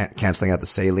not canceling out the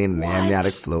saline and the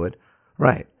amniotic fluid.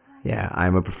 Right. Yeah,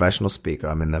 I'm a professional speaker.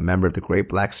 I'm a member of the Great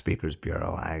Black Speakers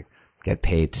Bureau. I get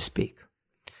paid to speak.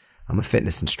 I'm a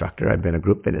fitness instructor. I've been a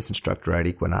group fitness instructor at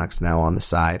Equinox, now on the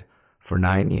side, for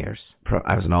 9 years.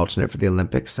 I was an alternate for the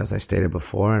Olympics, as I stated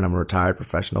before, and I'm a retired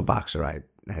professional boxer. I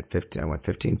went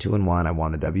 15-2-1. I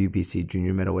won the WBC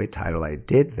junior middleweight title. I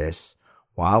did this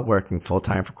while working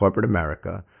full-time for corporate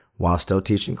America, while still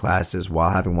teaching classes,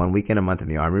 while having 1 weekend a month in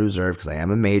the Army Reserve, because I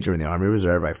am a major in the Army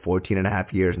Reserve. I have 14 and a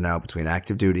half years now between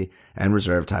active duty and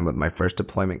reserve time, with my first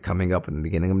deployment coming up in the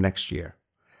beginning of next year.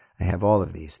 I have all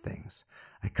of these things.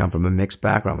 I come from a mixed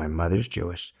background. My mother's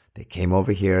Jewish. They came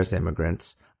over here as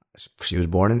immigrants. She was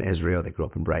born in Israel. They grew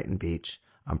up in Brighton Beach.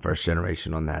 I'm first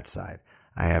generation on that side.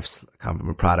 I have come from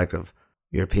a product of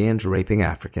Europeans raping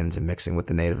Africans and mixing with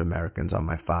the Native Americans on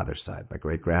my father's side. My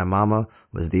great-grandmama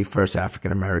was the first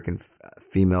African-American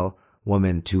female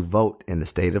woman to vote in the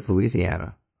state of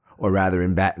Louisiana, or rather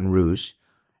in Baton Rouge.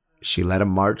 She led a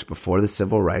march before the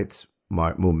civil rights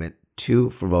movement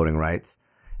for voting rights,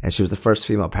 and she was the first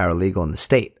female paralegal in the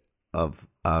state of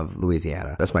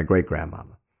Louisiana. That's my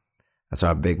great-grandmama. That's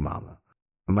our big mama.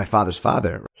 And my father's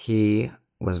father, he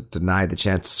was denied the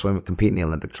chance to compete in the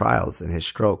Olympic trials in his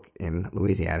stroke in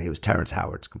Louisiana. He was Terrence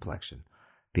Howard's complexion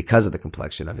because of the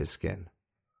complexion of his skin.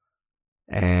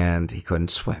 And he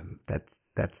couldn't swim.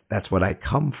 That's what I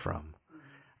come from.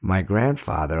 My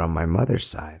grandfather on my mother's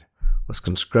side was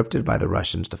conscripted by the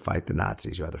Russians to fight the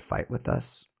Nazis. You either fight with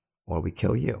us or we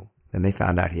kill you. Then they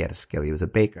found out he had a skill. He was a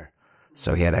baker.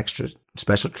 So he had extra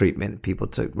special treatment. People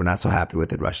were not so happy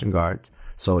with it, Russian guards,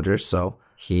 soldiers. So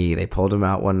they pulled him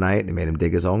out one night. They made him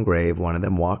dig his own grave. One of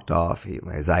them walked off.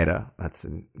 My Zaida, that's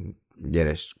in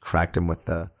Yiddish, cracked him with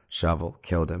the shovel,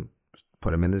 killed him,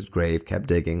 put him in his grave, kept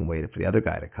digging, waited for the other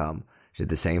guy to come. He did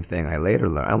the same thing. I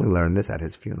only learned this at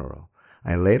his funeral.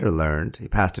 I later learned, he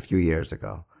passed a few years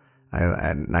ago,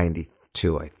 at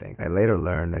 92, I think. I later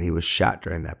learned that he was shot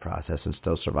during that process and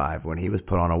still survived. When he was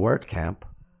put on a work train,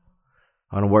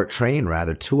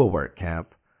 to a work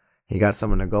camp, he got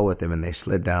someone to go with him, and they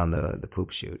slid down the poop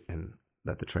chute and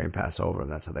let the train pass over,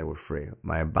 and that's how they were free.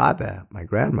 My baba, my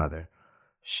grandmother,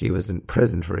 she was in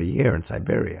prison for a year in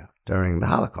Siberia during the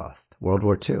Holocaust, World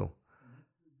War II.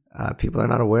 People are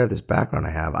not aware of this background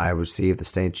I have. I received the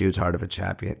St. Jude's Heart of a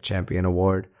Champion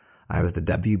Award. I was the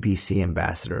WBC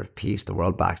Ambassador of Peace, the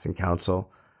World Boxing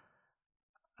Council.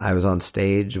 I was on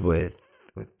stage with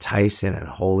Tyson and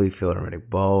Holyfield and Riddick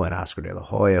Bowe and Oscar De La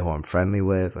Hoya, who I'm friendly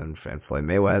with, and Floyd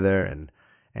Mayweather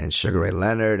and Sugar Ray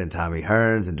Leonard and Tommy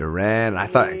Hearns and Duran. I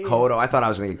thought I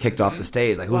was going to get kicked off the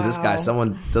stage. Like, who's this guy?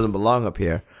 Someone doesn't belong up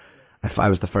here. I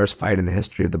was the first fight in the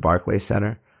history of the Barclays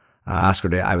Center. I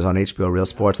was on HBO Real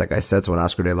Sports, like I said. So when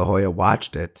Oscar De La Hoya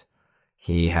watched it,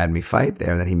 he had me fight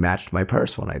there, and then he matched my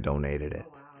purse when I donated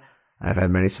it. I've had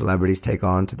many celebrities take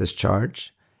on to this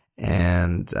charge,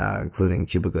 and including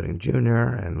Cuba Gooding Jr.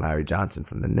 and Larry Johnson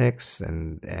from the Knicks,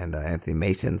 and Anthony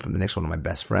Mason from the Knicks, one of my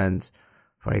best friends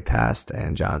before he passed,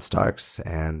 and John Starks,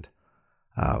 and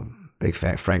big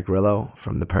fan Frank Grillo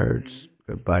from The Purge,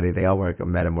 good buddy. They all I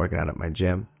met him working out at my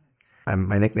gym.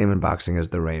 My nickname in boxing is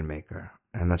the Rainmaker,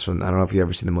 and that's from, I don't know if you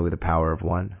ever seen the movie The Power of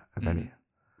One.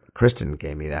 Kristen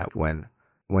gave me that when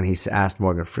he asked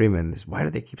Morgan Freeman, why do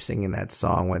they keep singing that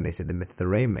song when they said the myth of the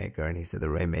Rainmaker? And he said, the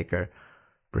Rainmaker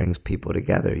brings people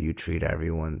together. You treat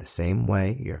everyone the same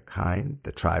way. You're kind.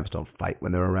 The tribes don't fight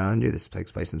when they're around you. This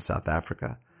takes place in South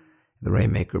Africa. The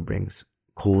Rainmaker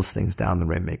cools things down. The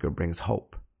Rainmaker brings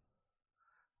hope.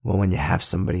 Well, when you have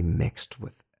somebody mixed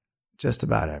with just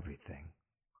about everything,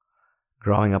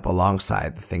 growing up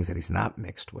alongside the things that he's not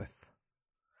mixed with,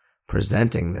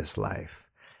 presenting this life,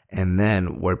 and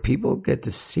then where people get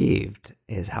deceived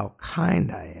is how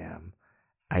kind I am.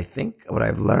 I think what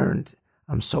I've learned,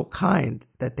 I'm so kind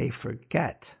that they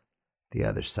forget the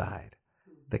other side.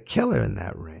 The killer in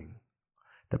that ring,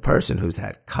 the person who's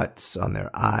had cuts on their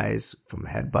eyes from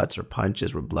headbutts or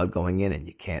punches where blood going in and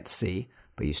you can't see,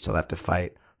 but you still have to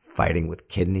fight, fighting with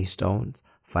kidney stones,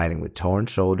 fighting with torn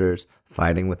shoulders,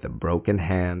 fighting with a broken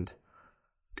hand,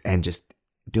 and just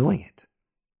doing it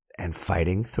and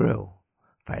fighting through.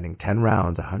 fighting 10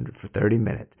 rounds, 100 for 30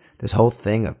 minutes. This whole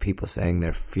thing of people saying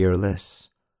they're fearless,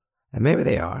 and maybe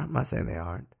they are, I'm not saying they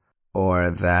aren't,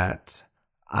 or that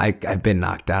I've been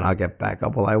knocked down, I'll get back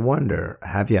up. Well, I wonder,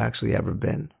 have you actually ever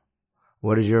been?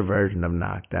 What is your version of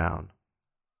knocked down?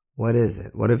 What is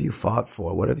it? What have you fought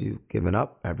for? What have you given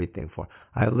up everything for?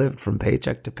 I lived from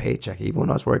paycheck to paycheck, even when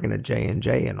I was working at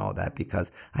J&J and all that,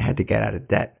 because I had to get out of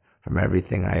debt from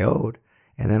everything I owed.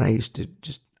 And then I used to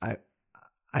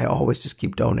I always just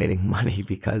keep donating money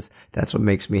because that's what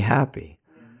makes me happy.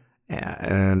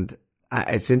 And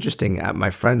it's interesting. My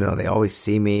friends, they always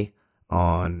see me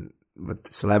with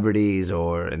celebrities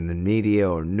or in the media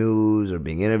or news or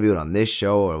being interviewed on this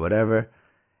show or whatever.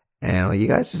 And you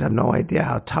guys just have no idea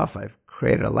how tough I've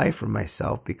created a life for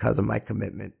myself because of my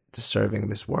commitment to serving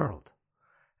this world.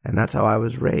 And that's how I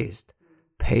was raised,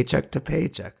 paycheck to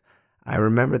paycheck. I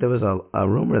remember there was a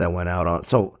rumor that went out on,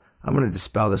 so I'm going to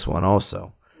dispel this one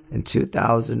also. In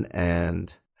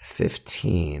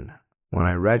 2015, when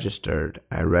I registered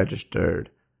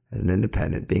as an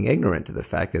independent, being ignorant to the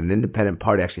fact that an independent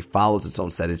party actually follows its own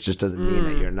set. It just doesn't mean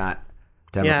that you're not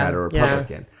Democrat or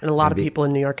Republican. Yeah. And a lot of people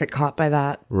in New York get caught by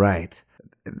that. Right.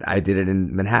 I did it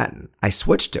in Manhattan. I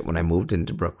switched it when I moved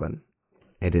into Brooklyn.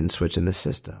 It didn't switch in the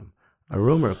system. A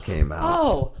rumor came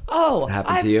out. Oh. It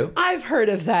happened to you? I've heard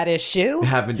of that issue. It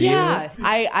happened to you? Yeah.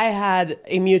 I had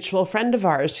a mutual friend of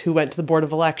ours who went to the Board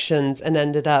of Elections and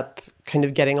ended up kind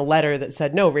of getting a letter that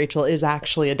said, no, Rachel is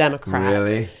actually a Democrat.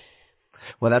 Really?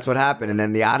 Well, that's what happened. And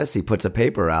then the Odyssey puts a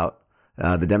paper out.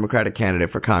 The Democratic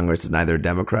candidate for Congress is neither a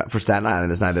Democrat, for Staten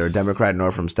Island, is neither a Democrat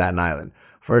nor from Staten Island.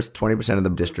 First, 20% of the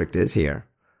district is here.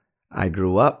 I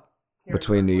grew up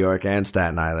between New York and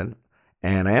Staten Island,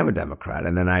 and I am a Democrat.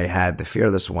 And then I had the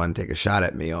fearless one take a shot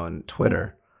at me on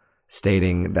Twitter,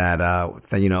 stating that,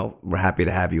 we're happy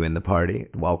to have you in the party.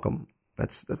 Welcome.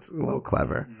 That's a little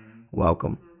clever.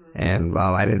 Welcome. And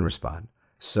I didn't respond.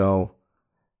 So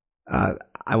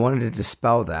I wanted to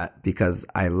dispel that because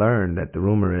I learned that the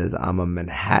rumor is I'm a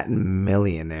Manhattan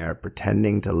millionaire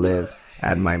pretending to live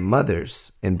at my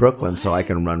mother's in Brooklyn so I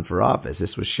can run for office.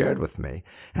 This was shared with me.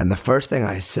 And the first thing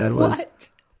I said was,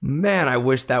 man, I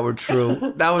wish that were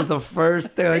true. That was the first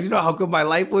thing. You know how good my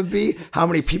life would be? How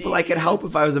many people I could help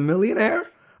if I was a millionaire?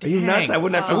 Are you nuts? I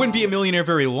wouldn't be a millionaire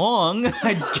very long.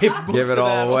 I'd give it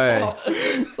all away.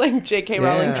 It's like J.K.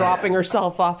 Rowling dropping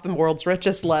herself off the world's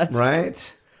richest list.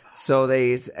 Right? So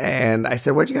and I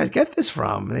said, where'd you guys get this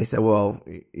from? And they said, well,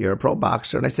 you're a pro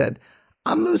boxer. And I said,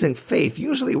 I'm losing faith.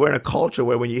 Usually we're in a culture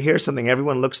where when you hear something,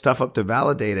 everyone looks stuff up to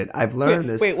validate it. I've learned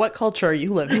this. Wait, what culture are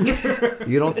you living in?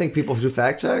 You don't think people do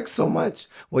fact checks so much?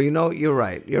 Well, you're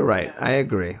right. You're right. I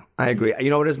agree. You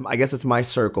know what it is? I guess it's my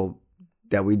circle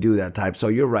that we do that type. So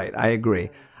you're right. I agree.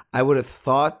 I would have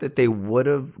thought that they would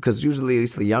have, because usually at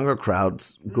least the younger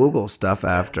crowds Google stuff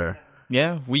after.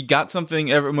 Yeah, we got something.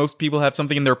 Most people have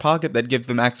something in their pocket that gives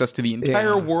them access to the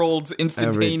entire world's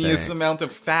instantaneous amount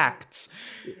of facts.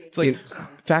 It's like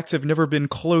facts have never been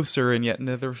closer, and yet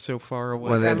they're so far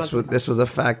away. Well, this was a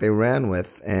fact they ran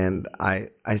with, and I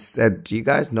said, "Do you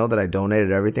guys know that I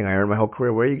donated everything I earned my whole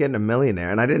career? Where are you getting a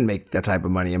millionaire?" And I didn't make that type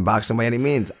of money in boxing by any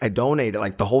means. I donated,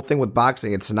 like the whole thing with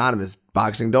boxing. It's synonymous.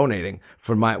 Boxing donating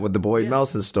with the Boyd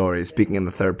Melson story, speaking in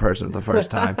the third person for the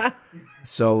first time.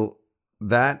 So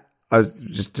that. I was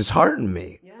just disheartened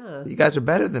me. Yeah. You guys are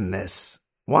better than this.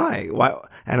 Why?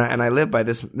 And I live by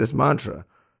this mantra.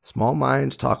 Small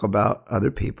minds talk about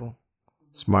other people.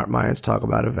 Smart minds talk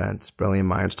about events. Brilliant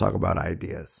minds talk about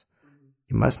ideas.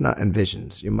 You must not, and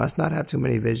visions. You must not have too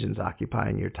many visions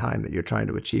occupying your time that you're trying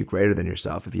to achieve greater than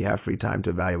yourself. If you have free time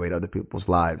to evaluate other people's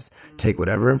lives, take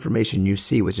whatever information you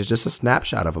see, which is just a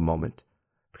snapshot of a moment,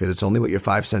 because it's only what your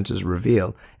five senses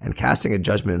reveal, and casting a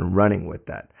judgment and running with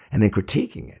that, and then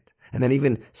critiquing it. And then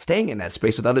even staying in that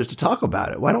space with others to talk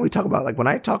about it. Why don't we talk about, like when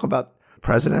I talk about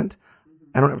president,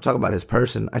 I don't ever talk about his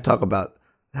person. I talk about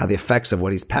how the effects of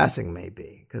what he's passing may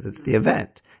be, because it's the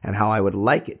event and how I would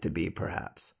like it to be,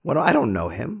 perhaps. Well, I don't know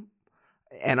him.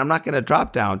 And I'm not going to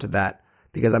drop down to that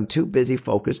because I'm too busy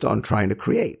focused on trying to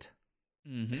create.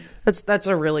 Mm-hmm. That's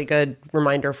a really good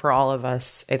reminder for all of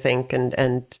us, I think.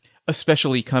 And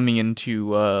especially coming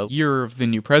into a year of the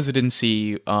new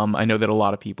presidency, I know that a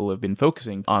lot of people have been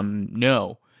focusing on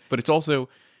but it's also,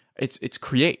 it's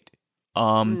create.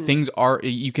 Things are,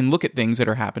 you can look at things that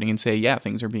are happening and say, yeah,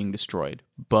 things are being destroyed.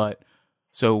 But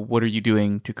so what are you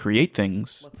doing to create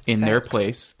things in their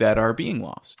place that are being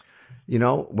lost? You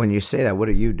know, when you say that, what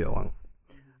are you doing?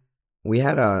 We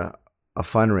had a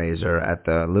fundraiser at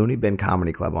the Looney Bin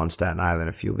Comedy Club on Staten Island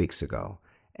a few weeks ago.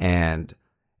 And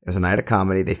It was a night of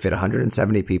comedy. They fit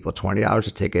 170 people, $20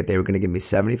 a ticket. They were going to give me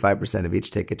 75% of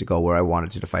each ticket to go where I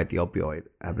wanted to fight the opioid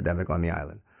epidemic on the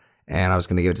island. And I was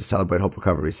going to give it to Celebrate Hope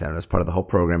Recovery Center as part of the Hope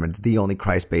program. It's the only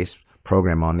Christ-based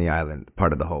program on the island,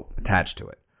 part of the Hope, attached to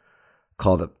it.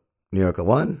 Called up New Yorker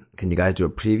One. Can you guys do a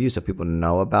preview so people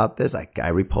know about this? I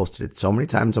reposted it so many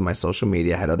times on my social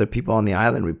media. I had other people on the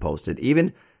island repost it.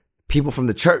 Even people from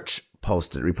the church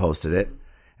reposted it.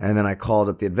 And then I called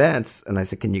up the Advance and I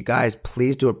said, can you guys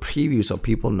please do a preview so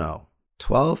people know?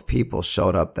 12 people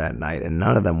showed up that night and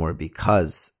none of them were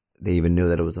because they even knew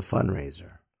that it was a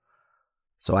fundraiser.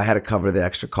 So I had to cover the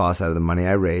extra costs out of the money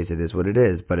I raised. It is what it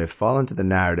is, but it fall into the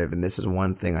narrative. And this is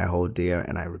one thing I hold dear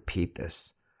and I repeat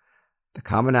this. The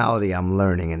commonality I'm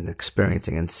learning and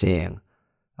experiencing and seeing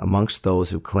amongst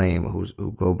those who claim,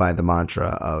 who go by the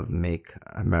mantra of make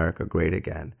America great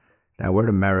again. That word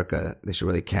America, they should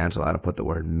really cancel out and put the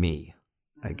word me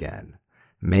again.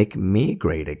 Make me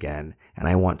great again. And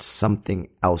I want something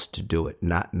else to do it,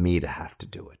 not me to have to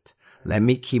do it. Let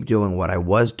me keep doing what I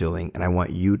was doing, and I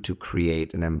want you to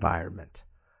create an environment.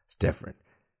 It's different.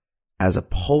 As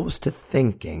opposed to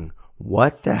thinking,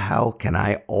 what the hell can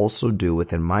I also do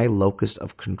within my locus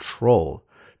of control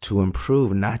to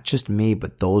improve not just me,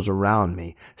 but those around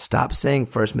me? Stop saying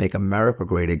first make America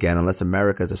great again, unless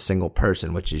America is a single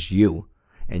person, which is you,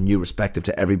 and you respective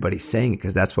to everybody saying it,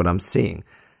 because that's what I'm seeing.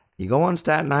 You go on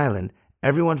Staten Island,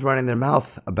 everyone's running their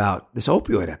mouth about this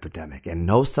opioid epidemic and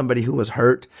knows somebody who was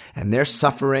hurt and they're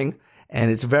suffering and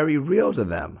it's very real to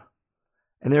them.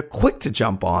 And they're quick to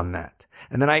jump on that.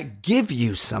 And then I give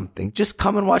you something. Just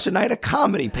come and watch a night of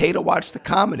comedy. Pay to watch the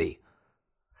comedy.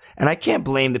 And I can't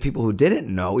blame the people who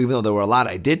didn't know, even though there were a lot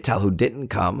I did tell who didn't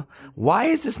come. Why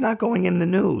is this not going in the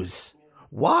news?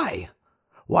 Why?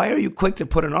 Why are you quick to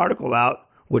put an article out,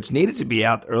 which needed to be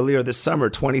out earlier this summer,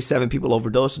 27 people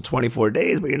overdosed in 24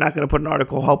 days, but you're not going to put an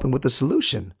article helping with the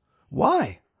solution?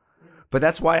 Why? But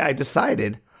that's why I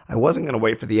decided I wasn't going to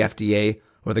wait for the FDA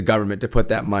or the government to put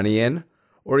that money in,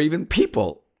 or even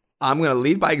people. I'm going to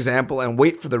lead by example and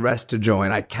wait for the rest to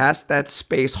join. I cast that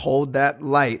space, hold that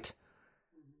light,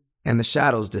 and the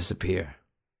shadows disappear.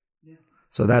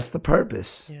 So that's the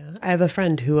purpose. Yeah, I have a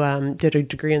friend who did a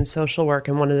degree in social work,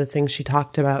 and one of the things she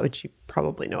talked about, which you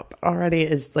probably know about already,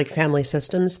 is like family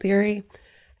systems theory.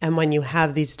 And when you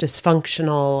have these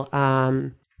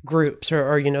dysfunctional groups,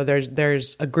 or you know,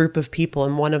 there's a group of people,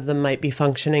 and one of them might be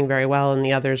functioning very well, and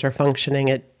the others are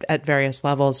functioning at various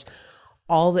levels.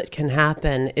 All that can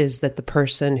happen is that the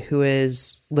person who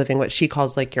is living what she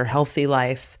calls like your healthy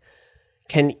life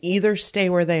can either stay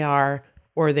where they are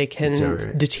or they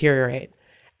can deteriorate.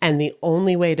 And the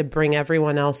only way to bring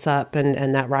everyone else up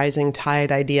and that rising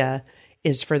tide idea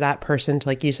is for that person to,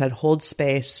 like you said, hold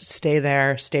space, stay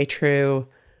there, stay true,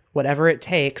 whatever it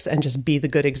takes, and just be the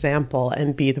good example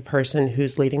and be the person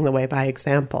who's leading the way by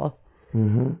example.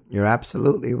 Mm-hmm. You're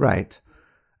absolutely right.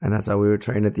 And that's how we were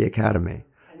trained at the academy.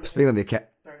 Speaking of the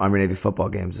Army-Navy football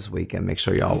games this weekend, make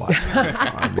sure y'all watch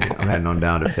I'm heading on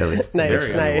down to Philly. So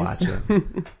Nice. Watch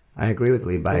it. I agree with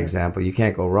lead by example. You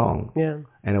can't go wrong. Yeah.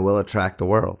 And it will attract the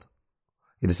world.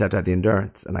 You just have to have the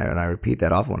endurance. And I repeat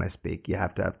that often when I speak. You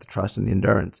have to have the trust and the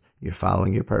endurance. You're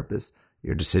following your purpose.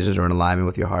 Your decisions are in alignment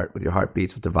with your heart, with your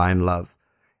heartbeats, with divine love.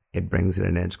 It brings it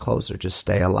an inch closer. Just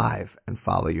stay alive and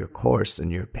follow your course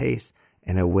and your pace,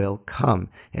 and it will come.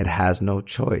 It has no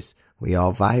choice. We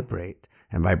all vibrate,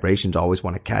 and vibrations always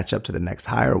want to catch up to the next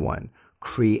higher one.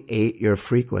 Create your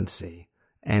frequency,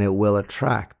 and it will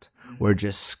attract. We're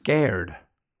just scared.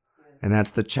 And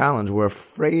that's the challenge. We're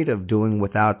afraid of doing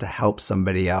without to help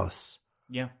somebody else.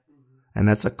 Yeah. And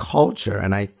that's a culture.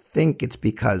 And I think it's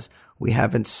because we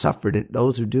haven't suffered,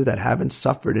 those who do that haven't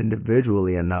suffered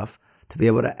individually enough to be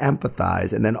able to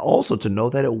empathize and then also to know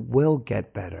that it will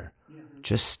get better.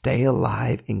 Just stay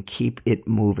alive and keep it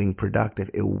moving productive.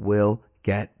 It will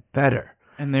get better.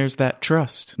 And there's that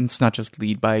trust. It's not just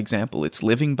lead by example. It's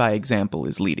living by example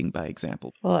is leading by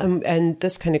example. Well, and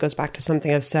this kind of goes back to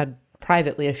something I've said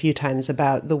privately a few times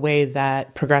about the way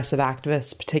that progressive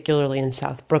activists, particularly in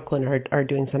South Brooklyn, are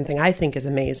doing something I think is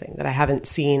amazing that I haven't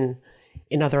seen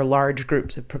in other large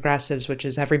groups of progressives, which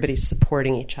is everybody's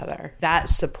supporting each other. That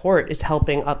support is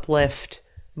helping uplift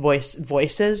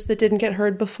voices that didn't get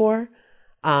heard before,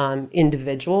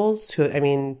 individuals who, I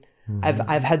mean,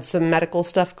 I've had some medical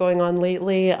stuff going on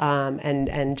lately,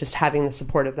 and just having the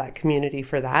support of that community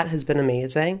for that has been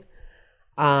amazing.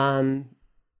 And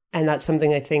that's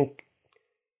something I think,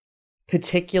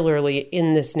 particularly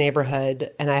in this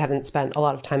neighborhood, and I haven't spent a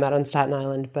lot of time out on Staten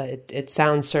Island, but it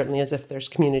sounds certainly as if there's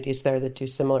communities there that do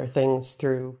similar things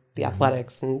through the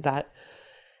athletics, and that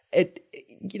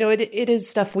it is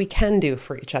stuff we can do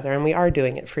for each other, and we are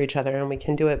doing it for each other, and we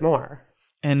can do it more.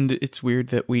 And it's weird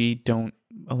that we don't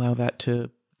allow that to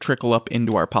trickle up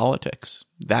into our politics.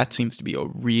 That seems to be a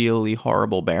really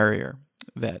horrible barrier.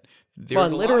 That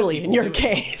there's literally in your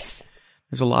case.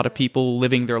 There's a lot of people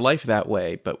living their life that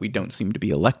way, but we don't seem to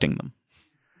be electing them.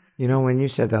 When you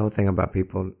said the whole thing about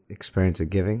people experience of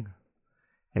giving,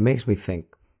 it makes me think.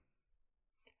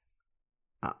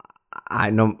 I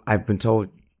know I've been told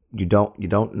you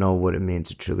don't know what it means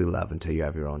to truly love until you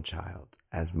have your own child.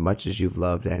 As much as you've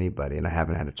loved anybody, and I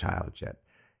haven't had a child yet,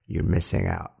 you're missing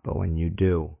out. But when you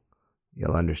do,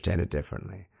 you'll understand it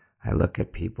differently. I look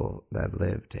at people that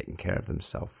live taking care of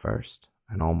themselves first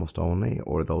and almost only,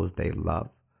 or those they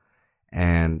love,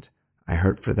 and I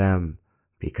hurt for them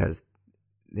because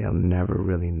they'll never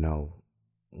really know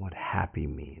what happy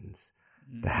means.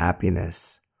 The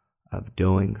happiness of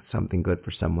doing something good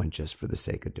for someone just for the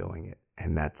sake of doing it.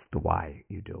 And that's the why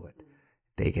you do it.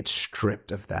 They get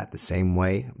stripped of that the same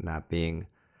way, I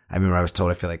remember I was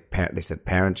told, I feel like they said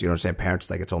parents, parents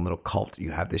like its own little cult.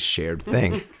 You have this shared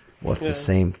thing. Well, it's the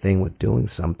same thing with doing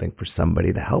something for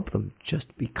somebody to help them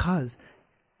just because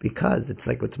it's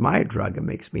like, it's my drug. It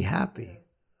makes me happy.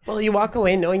 Well, you walk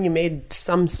away knowing you made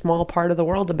some small part of the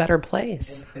world a better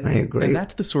place. I agree. And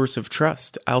that's the source of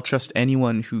trust. I'll trust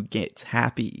anyone who gets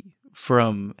happy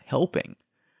from helping.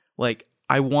 Like,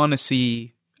 I want to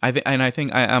see,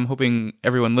 I'm hoping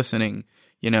everyone listening,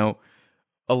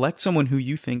 elect someone who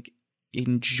you think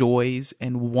enjoys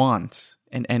and wants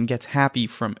and gets happy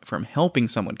from helping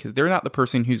someone, because they're not the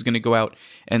person who's going to go out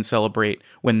and celebrate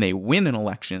when they win an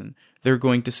election. They're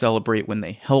going to celebrate when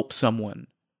they help someone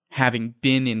having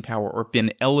been in power or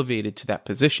been elevated to that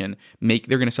position. They're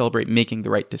going to celebrate making the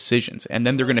right decisions, and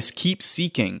then they're going to keep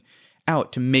seeking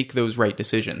out to make those right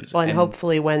decisions. Well, and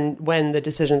hopefully when the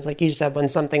decisions, like you said, when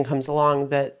something comes along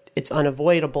that it's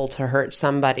unavoidable to hurt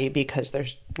somebody because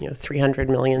there's 300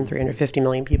 million, 350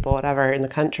 million people, whatever, in the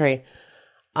country,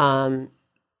 that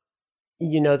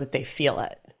they feel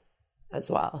it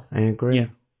as well. I agree. Yeah.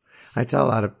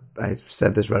 I've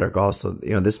said this rhetoric also,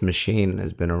 this machine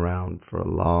has been around for a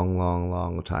long, long,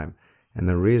 long time. And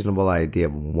the reasonable idea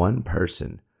of one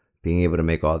person being able to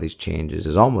make all these changes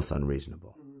is almost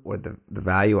unreasonable. Or the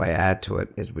value I add to it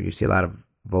is when you see a lot of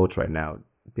votes right now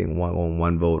being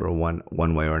one vote or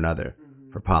one way or another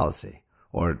for policy,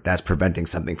 or that's preventing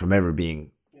something from ever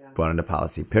being brought into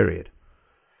policy, period.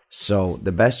 So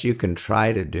the best you can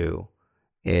try to do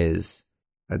is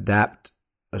adapt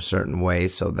a certain way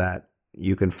so that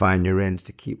you can find your ends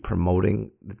to keep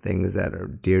promoting the things that are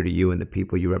dear to you and the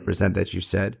people you represent, that you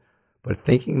said. But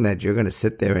thinking that you're going to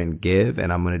sit there and give,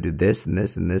 and I'm going to do this and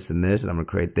this and this and this, and I'm going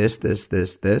to create this,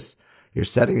 you're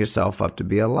setting yourself up to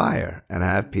be a liar and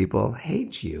have people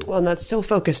hate you. Well, and that's still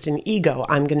focused in ego.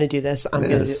 I'm going to do this. I'm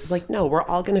going to do this. Like, no, we're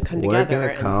all going to come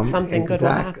together and something good will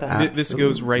happen. This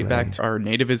goes right back to our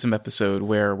nativism episode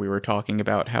where we were talking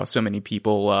about how so many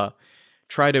people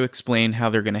try to explain how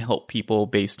they're going to help people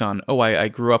based on, I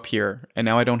grew up here, and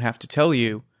now I don't have to tell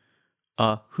you,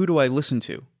 who do I listen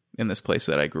to in this place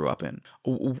that I grew up in?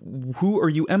 Who are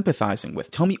you empathizing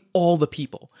with? Tell me all the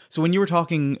people. So when you were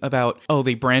talking about,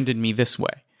 they branded me this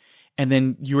way, and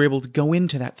then you were able to go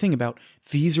into that thing about,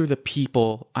 these are the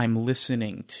people I'm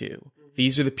listening to.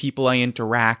 These are the people I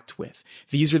interact with.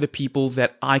 These are the people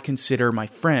that I consider my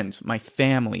friends, my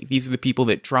family. These are the people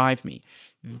that drive me.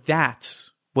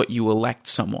 That's what you elect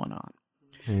someone on.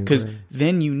 Because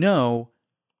then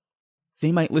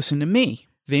they might listen to me.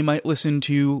 They might listen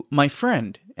to my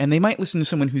friend, and they might listen to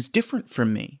someone who's different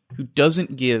from me, who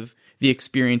doesn't give the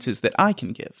experiences that I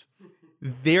can give.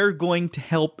 They're going to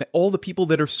help. All the people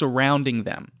that are surrounding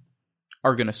them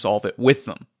are going to solve it with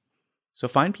them. So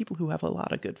find people who have a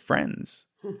lot of good friends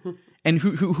and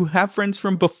who have friends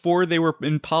from before they were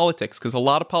in politics, because a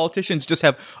lot of politicians just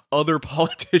have other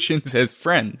politicians as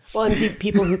friends. Well, and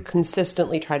people who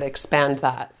consistently try to expand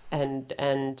that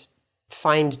and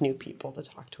find new people to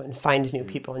talk to and find new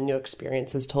people and new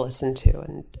experiences to listen to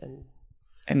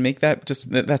and make that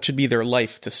that should be their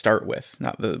life to start with,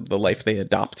 not the life they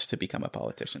adopt to become a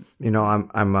politician.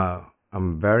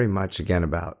 I'm very much again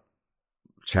about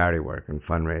charity work and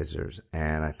fundraisers,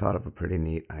 and I thought of a pretty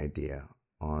neat idea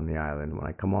on the island when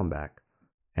I come on back,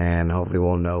 and hopefully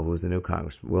we'll know who's the new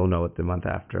congressman. We'll know it the month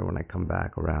after when I come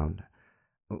back around.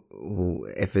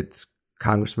 If it's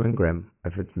Congressman Grimm,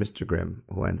 if it's Mr. Grimm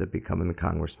who ends up becoming the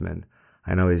congressman,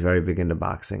 I know he's very big into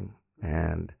boxing,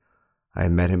 and I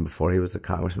had met him before he was a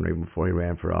congressman, even before he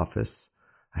ran for office.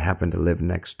 I happened to live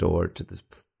next door to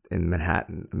in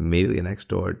Manhattan, immediately next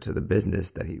door to the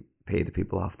business that he paid the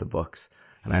people off the books.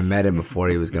 And I met him before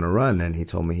he was going to run, and he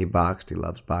told me he boxed. He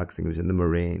loves boxing. He was in the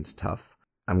Marines, tough.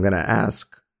 I'm going to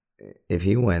ask if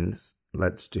he wins,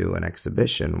 let's do an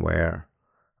exhibition where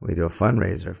we do a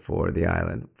fundraiser for the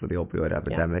island, for the opioid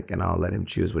epidemic, and I'll let him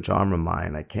choose which arm of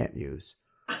mine I can't use.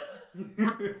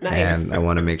 Nice. And I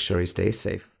want to make sure he stays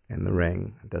safe in the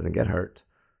ring, doesn't get hurt,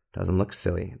 doesn't look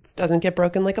silly. Doesn't get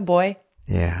broken like a boy.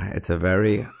 Yeah, it's a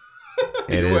very,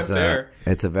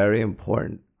 it's a very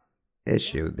important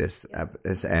issue. This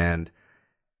and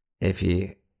if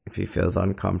he feels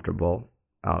uncomfortable,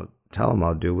 I'll tell him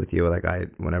I'll do with you. Like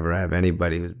whenever I have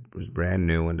anybody who's brand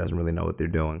new and doesn't really know what they're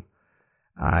doing,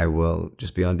 I will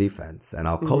just be on defense and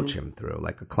I'll coach him through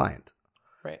like a client.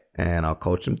 Right. And I'll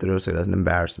coach him through so he doesn't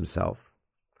embarrass himself.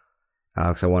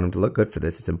 Because I want him to look good for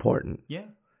this. It's important. Yeah.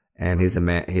 And he's a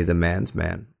man. He's a man's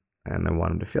man, and I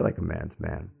want him to feel like a man's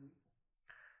man.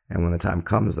 And when the time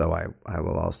comes, though, I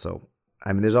will also.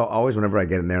 I mean, there's always whenever I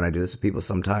get in there and I do this with people.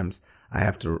 Sometimes I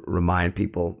have to remind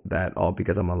people that all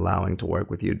because I'm allowing to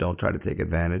work with you, don't try to take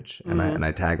advantage. And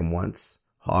I tag them once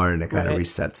hard, and it kind of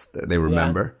resets. They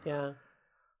remember. Yeah.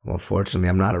 Well, fortunately,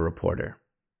 I'm not a reporter,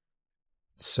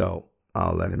 so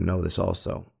I'll let him know this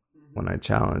also. When I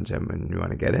challenge him and you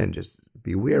want to get in, just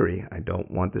be wary. I don't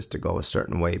want this to go a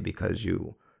certain way because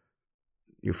you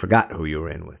forgot who you were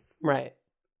in with. Right.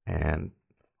 And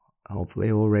hopefully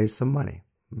it will raise some money.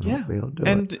 Yeah. Hopefully he'll do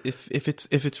and it. if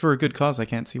it's for a good cause, I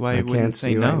can't see why he wouldn't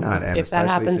say no. Not. And If that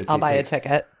happens, I'll buy a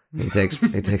ticket. He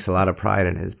takes a lot of pride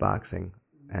in his boxing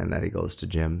and that he goes to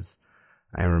gyms.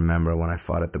 I remember when I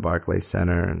fought at the Barclays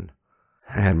Center and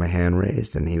I had my hand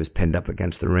raised and he was pinned up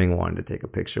against the ring, wanted to take a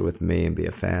picture with me and be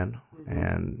a fan.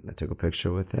 And I took a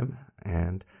picture with him.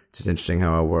 And it's just interesting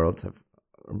how our worlds are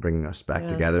bringing us back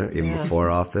together, even before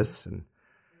office, and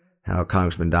how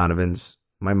Congressman Donovan's,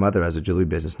 my mother has a jewelry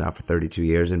business now for 32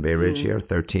 years in Bay Ridge here,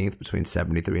 13th between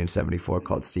 73 and 74,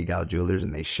 called Seagal Jewelers,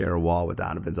 and they share a wall with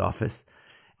Donovan's office.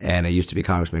 And it used to be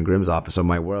Congressman Grimm's office, so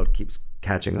my world keeps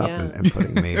catching up and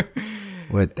putting me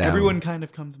with them. Everyone kind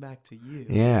of comes back to you.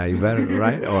 Yeah, you better,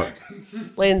 right? Or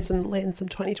laying some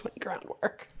 2020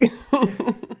 groundwork.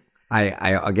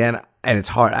 I again, and it's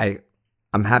hard.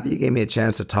 I'm happy you gave me a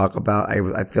chance to talk about.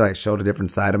 I feel like I showed a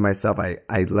different side of myself.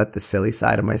 I let the silly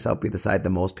side of myself be the side that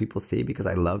most people see because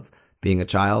I love being a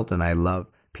child and I love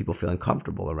people feeling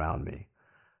comfortable around me.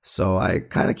 So I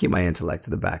kind of keep my intellect to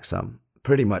the back some,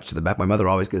 pretty much to the back. My mother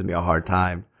always gives me a hard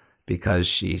time because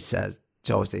she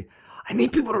always say, I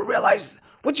need people to realize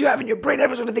what you have in your brain.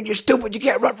 Everyone's going to think you're stupid. You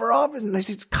can't run for office. And I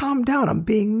say, calm down. I'm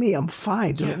being me. I'm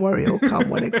fine. Don't worry. It'll come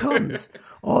when it comes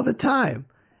all the time.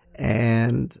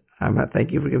 And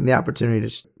thank you for giving me the opportunity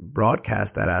to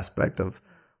broadcast that aspect of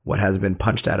what hasn't been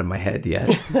punched out of my head yet.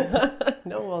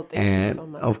 No, well, thank you so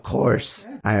much. Of course,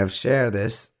 I have shared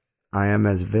this. I am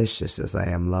as vicious as I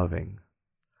am loving,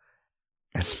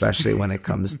 especially when it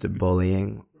comes to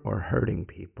bullying or hurting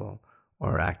people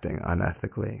or acting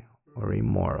unethically or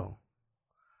immoral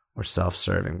or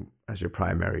self-serving as your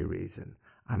primary reason.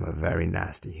 I'm a very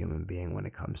nasty human being when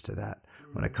it comes to that,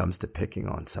 when it comes to picking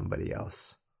on somebody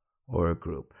else or a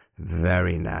group.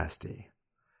 Very nasty.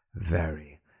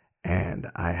 Very. And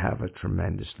I have a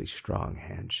tremendously strong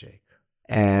handshake.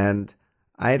 And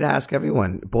I'd ask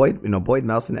everyone, Boyd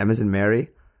Melson, Emmons and Mary,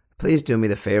 please do me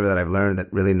the favor that I've learned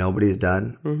that really nobody's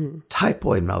done. Mm-hmm. Type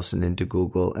Boyd Melson into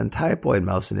Google and type Boyd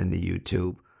Melson into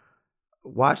YouTube.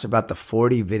 Watch about the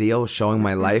 40 videos showing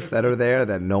my life that are there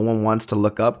that no one wants to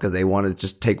look up because they want to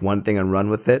just take one thing and run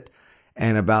with it.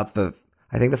 And about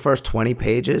I think the first 20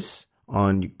 pages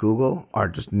on Google are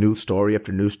just new story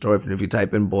after new story. If you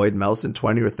type in Boyd Melson,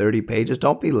 20 or 30 pages,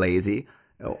 don't be lazy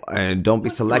and don't be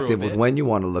selective with when you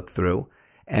want to look through.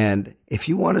 And if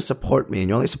you want to support me and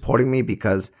you're only supporting me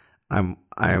because I'm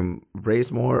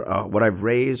raised more, what I've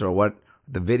raised or what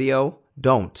the video,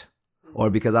 don't. Or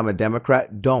because I'm a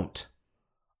Democrat, don't.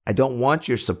 I don't want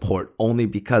your support only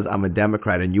because I'm a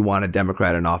Democrat and you want a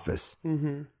Democrat in office.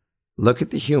 Mm-hmm. Look at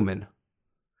the human.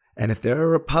 And if they're a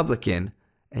Republican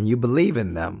and you believe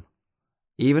in them,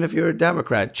 even if you're a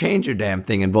Democrat, change your damn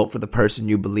thing and vote for the person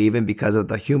you believe in because of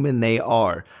the human they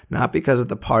are, not because of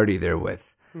the party they're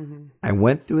with. Mm-hmm. I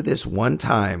went through this one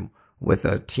time with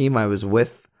a team I was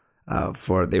with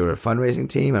they were a fundraising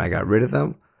team and I got rid of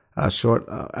them. I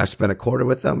spent a quarter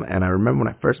with them, and I remember when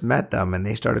I first met them, and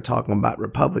they started talking about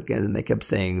Republicans, and they kept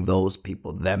saying those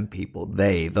people, them people,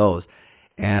 they, those.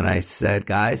 And I said,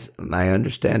 guys, I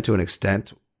understand to an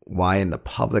extent why in the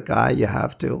public eye you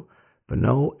have to, but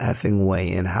no effing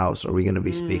way in-house are we going to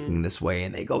be speaking this way.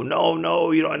 And they go,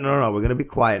 no, you don't, no, we're going to be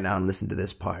quiet now and listen to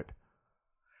this part.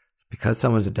 Because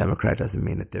someone's a Democrat doesn't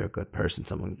mean that they're a good person.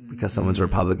 Because someone's a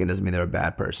Republican doesn't mean they're a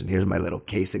bad person. Here's my little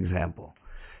case example.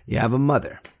 You have a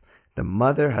mother. The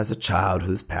mother has a child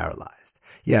who's paralyzed.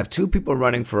 You have two people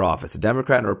running for office, a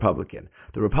Democrat and a Republican.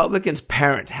 The Republican's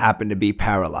parent happened to be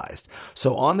paralyzed.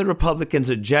 So on the Republicans'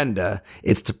 agenda,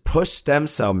 it's to push stem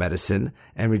cell medicine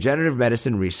and regenerative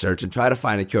medicine research and try to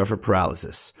find a cure for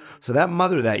paralysis. So that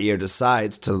mother that year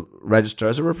decides to register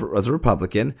as a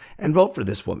Republican and vote for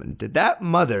this woman. Did that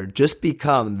mother just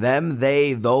become them,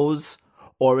 they, those?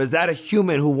 Or is that a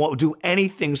human who won't do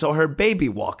anything so her baby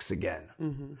walks again?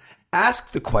 Mm-hmm.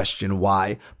 Ask the question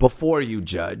why before you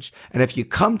judge. And if you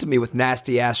come to me with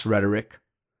nasty ass rhetoric,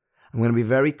 I'm going to be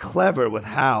very clever with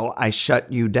how I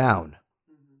shut you down.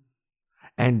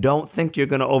 And don't think you're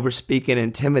going to overspeak and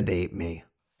intimidate me.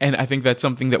 And I think that's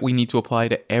something that we need to apply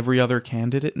to every other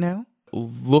candidate now.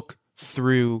 Look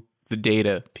through the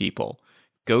data, people.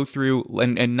 Go through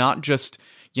and not just,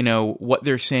 what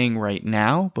they're saying right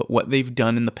now, but what they've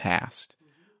done in the past.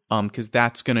 Because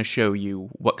that's going to show you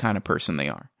what kind of person they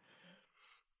are.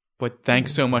 But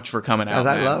thanks so much for coming out.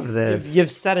 I loved this. You've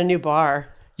set a new bar.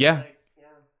 Yeah.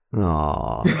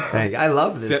 Aw, I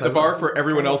love this. Set the bar for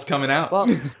everyone else coming out. Well,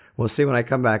 we'll see when I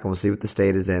come back, and we'll see what the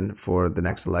state is in for the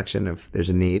next election, if there's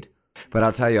a need. But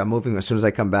I'll tell you, I'm moving. As soon as I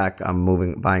come back,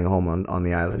 buying a home on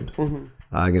the island. Mm-hmm.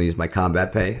 I'm going to use my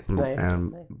combat pay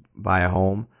and buy a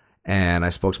home. And I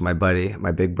spoke to my buddy,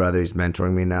 my big brother. He's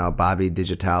mentoring me now. Bobby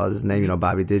Digital is his name.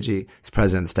 Bobby Digi. He's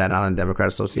president of the Staten Island Democrat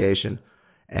Association.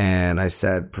 And I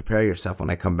said, prepare yourself when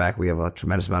I come back. We have a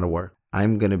tremendous amount of work.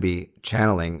 I'm going to be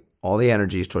channeling all the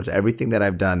energies towards everything that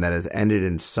I've done that has ended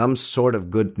in some sort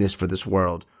of goodness for this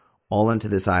world, all into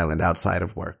this island outside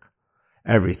of work.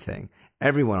 Everything.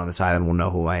 Everyone on this island will know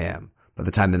who I am by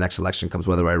the time the next election comes,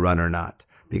 whether I run or not,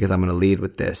 because I'm going to lead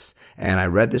with this. And I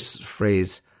read this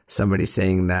phrase, somebody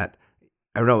saying that,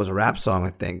 I don't know, it was a rap song,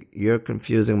 I think. You're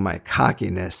confusing my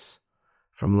cockiness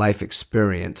from life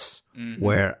experience,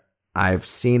 where I've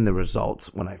seen the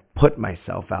results when I've put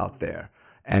myself out there,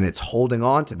 and it's holding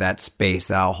on to that space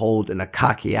that I'll hold in a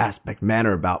cocky aspect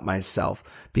manner about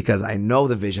myself, because I know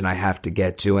the vision I have to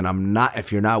get to, and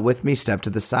if you're not with me, step to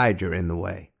the side, you're in the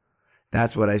way.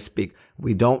 That's what I speak.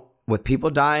 With people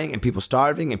dying and people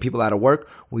starving and people out of work,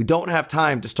 we don't have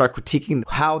time to start critiquing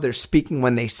how they're speaking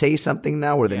when they say something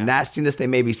now, or the nastiness they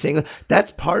may be saying.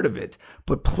 That's part of it.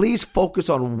 But please focus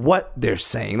on what they're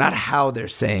saying, not how they're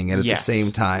saying it at the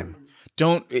same time.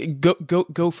 Don't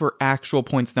go for actual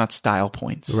points, not style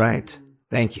points. Right.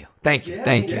 Thank you.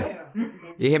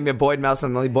 You hear me, Boyd Melson.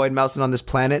 I'm the only Boyd Melson on this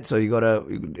planet. So you go to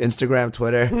Instagram,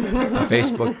 Twitter,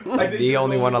 Facebook, the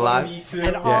only one alive.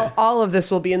 And all of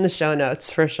this will be in the show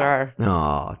notes for sure.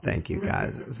 Oh, thank you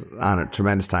guys. It was a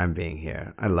tremendous time being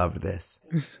here. I loved this.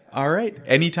 All right.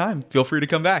 Anytime. Feel free to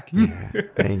come back.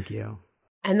 Thank you.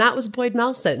 And that was Boyd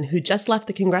Melson, who just left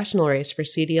the congressional race for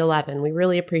CD11. We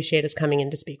really appreciate his coming in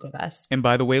to speak with us. And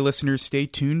by the way, listeners, stay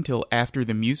tuned till after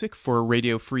the music for a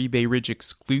Radio Free Bay Ridge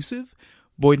exclusive,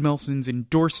 Boyd Melson's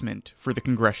endorsement for the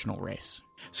congressional race.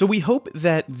 So we hope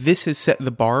that this has set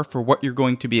the bar for what you're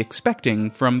going to be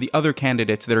expecting from the other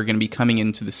candidates that are going to be coming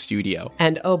into the studio.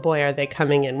 And oh boy, are they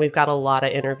coming in. We've got a lot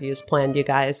of interviews planned, you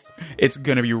guys. It's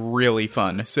going to be really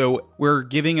fun. So we're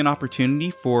giving an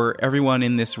opportunity for everyone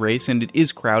in this race, and it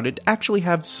is crowded, to actually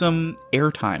have some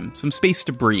airtime, some space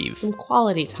to breathe. Some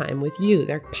quality time with you,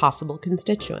 their possible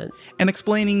constituents. And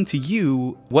explaining to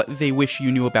you what they wish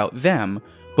you knew about them,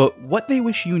 but what they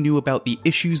wish you knew about the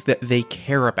issues that they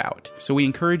care about. So we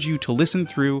encourage you to listen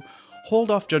through, hold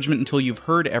off judgment until you've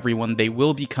heard everyone. They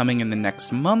will be coming in the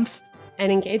next month. And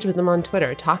engage with them on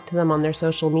Twitter. Talk to them on their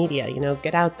social media.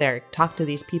 Get out there. Talk to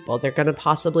these people. They're going to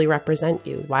possibly represent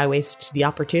you. Why waste the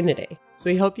opportunity? So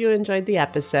we hope you enjoyed the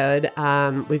episode.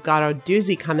 We've got a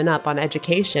doozy coming up on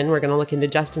education. We're going to look into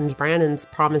Justin Brannon's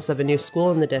promise of a new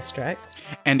school in the district.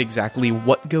 And exactly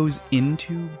what goes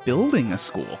into building a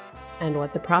school. And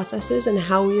what the process is and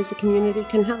how we as a community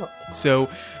can help. So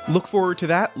look forward to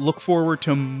that. Look forward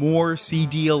to more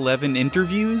CD11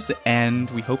 interviews, and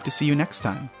we hope to see you next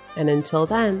time. And until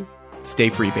then, stay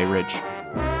free, Bay Ridge.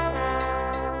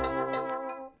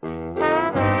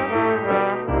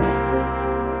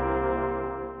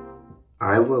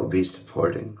 I will be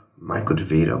supporting Michael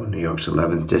DeVito, New York's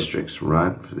 11th District's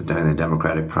run for the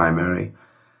Democratic primary.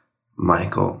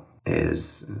 Michael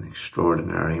is an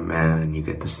extraordinary man, and you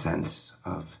get the sense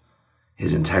of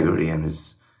his integrity and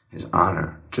his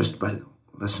honor just by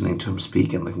listening to him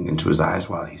speak and looking into his eyes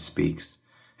while he speaks,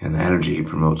 and the energy he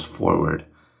promotes forward.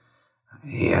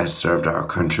 He has served our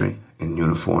country in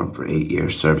uniform for 8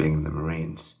 years, serving in the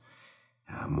Marines.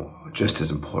 Just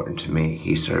as important to me,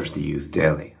 he serves the youth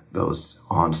daily, those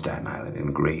on Staten Island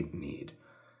in great need,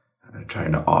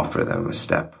 trying to offer them a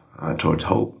step towards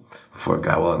hope before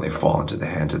God willingly fall into the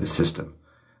hands of the system,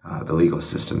 the legal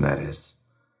system, that is.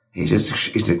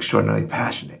 He's extraordinarily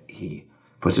passionate. He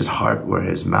puts his heart where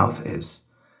his mouth is,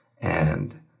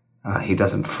 and he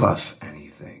doesn't fluff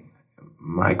anything.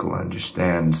 Michael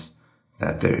understands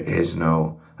that there is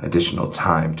no additional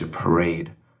time to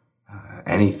parade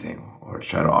anything or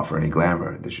try to offer any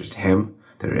glamour. There's just him.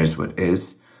 There is what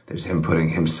is. There's him putting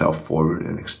himself forward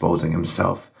and exposing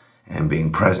himself and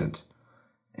being present.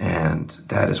 And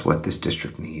that is what this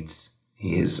district needs.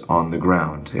 He is on the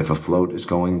ground. If a float is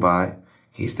going by,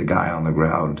 he's the guy on the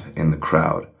ground in the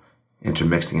crowd,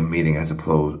 intermixing and meeting as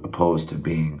opposed to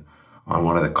being on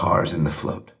one of the cars in the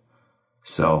float.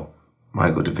 So,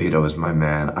 Michael DeVito is my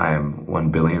man. I am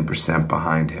 1,000,000,000%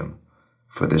 behind him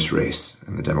for this race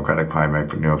in the Democratic primary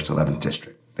for New York's 11th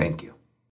district. Thank you.